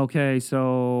semester. Okay,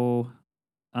 so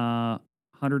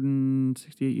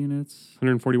 168 units,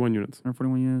 141 units.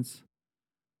 141 units.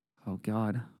 Oh,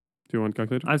 God. Do you want a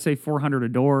calculator? I'd say 400 a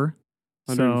door.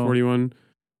 141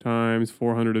 times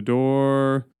 400 a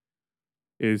door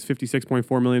is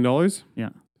 $56.4 million. Yeah.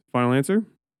 Final answer?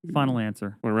 Final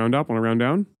answer. Want to round up? Want to round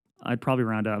down? I'd probably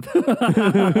round up.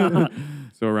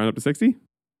 So round up to 60?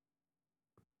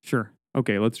 Sure.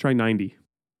 Okay, let's try 90.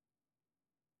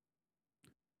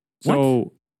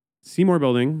 So Seymour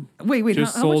Building, Wait.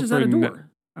 Just How much sold is that a for door?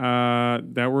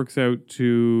 that works out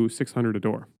to 600 a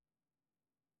door.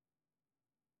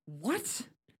 What?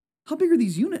 How big are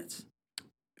these units?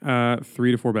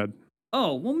 3 to 4 bed.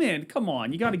 Oh, well, man, come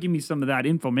on. You got to give me some of that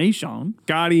information.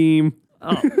 Got him.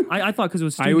 Oh, I thought because it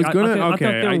was I was gonna- I thought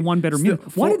okay, they were I- one bedroom still-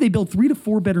 units. Why did they build 3 to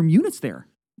 4 bedroom units there?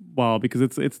 Well, because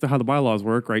it's how the bylaws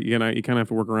work, right? You kind of have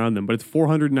to work around them. But it's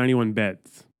 491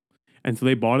 beds, and so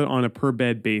they bought it on a per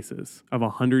bed basis of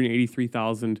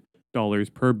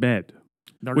 $183,000 per bed.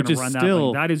 They're which going is to run that.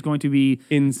 still That is going to be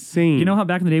insane. You know how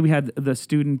back in the day we had the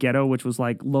student ghetto, which was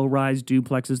like low-rise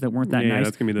duplexes that weren't that Yeah, nice?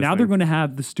 that's gonna be this now they're thing. going to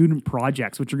have the student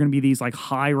projects, which are going to be these like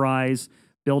high-rise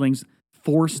buildings,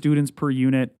 4 students per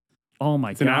unit. Oh my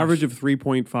gosh. It's an average of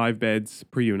 3.5 beds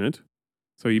per unit.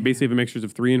 So you basically have a mixture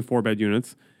of 3 and 4 bed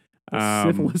units.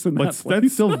 Syphilis in that That's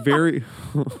place. still very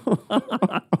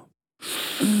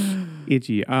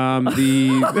itchy.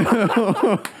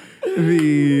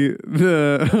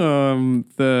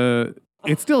 The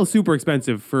it's still super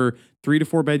expensive for 3 to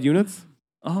 4 bed units.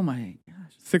 Oh my gosh.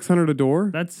 $600 a door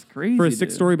That's crazy. for a dude.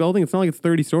 6-story building. It's not like it's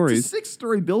 30 It's stories. a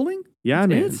 6-story building? Yeah,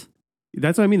 man. It?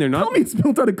 That's what I mean. They're not. Tell me it's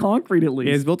built out of concrete at least.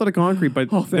 It's built out of concrete, but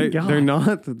Oh, thank God. they're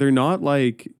not. They're not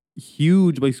like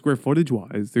huge, like square footage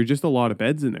wise. They're just a lot of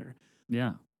beds in there.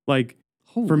 Yeah. Like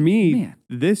Holy for me, man.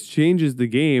 this changes the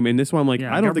game, and this is why I'm like,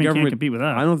 Yeah, I don't know if the can't government compete with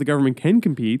that. I don't know if the government can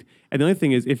compete. And the other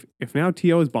thing is, if now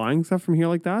TO is buying stuff from here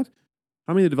like that,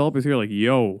 how many of the developers here are like,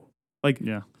 yo, like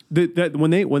Yeah. that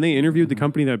when they interviewed the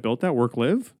company that built that Work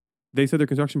Live, they said their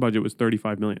construction budget was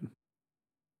 $35 million.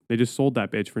 They just sold that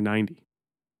bitch for 90.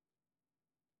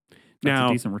 That's Now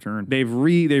a decent return. they've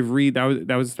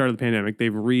that was the start of the pandemic.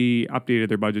 They've updated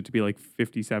their budget to be like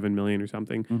 57 million or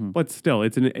something. Mhm. But still,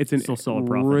 it's Still solid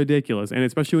profit. ridiculous. And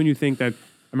especially when you think that I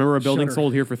remember a building Shudder.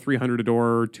 sold here for 300 a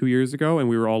door 2 years ago, and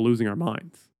we were all losing our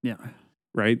minds, Yeah.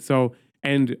 right? So,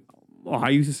 and I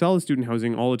used to sell student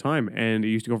housing all the time, and it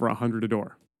used to go for 100 a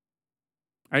door.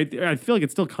 I feel like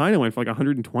it still kind of went for like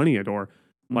 120 a door.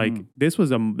 Like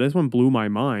Mhm. this one blew my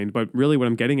mind, but really what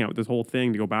I'm getting at with this whole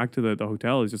thing to go back to the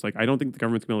hotel is just like I don't think the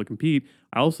government's gonna be able to compete.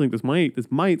 I also think this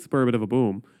might spur a bit of a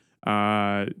boom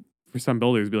for some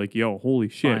builders. Be like, yo, holy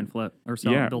shit, Buy and flip or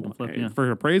sell, yeah, build and flip. Yeah.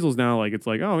 For appraisals now, like it's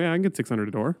like, oh yeah, I can get 600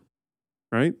 a door,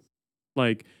 right?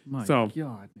 Like My so.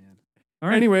 God, man. All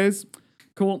right. Anyways,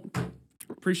 Cool.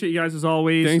 Appreciate you guys as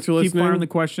always. Thanks for Keep listening. firing the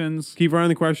questions. keep running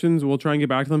the questions. We'll try and get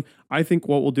back to them. I think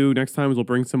what we'll do next time is we'll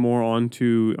bring some more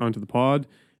onto the pod.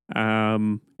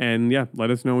 And yeah,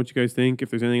 let us know what you guys think. If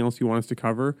there's anything else you want us to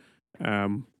cover,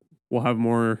 we'll have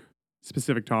more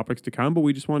specific topics to come. But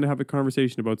we just wanted to have a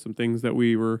conversation about some things that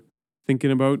we were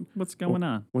thinking about. What's going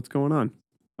on? What's going on?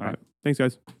 All right. Thanks,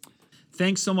 guys.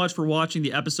 Thanks so much for watching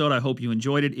the episode. I hope you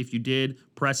enjoyed it. If you did,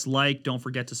 press like. Don't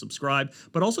forget to subscribe.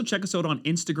 But also check us out on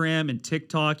Instagram and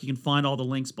TikTok. You can find all the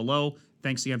links below.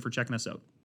 Thanks again for checking us out.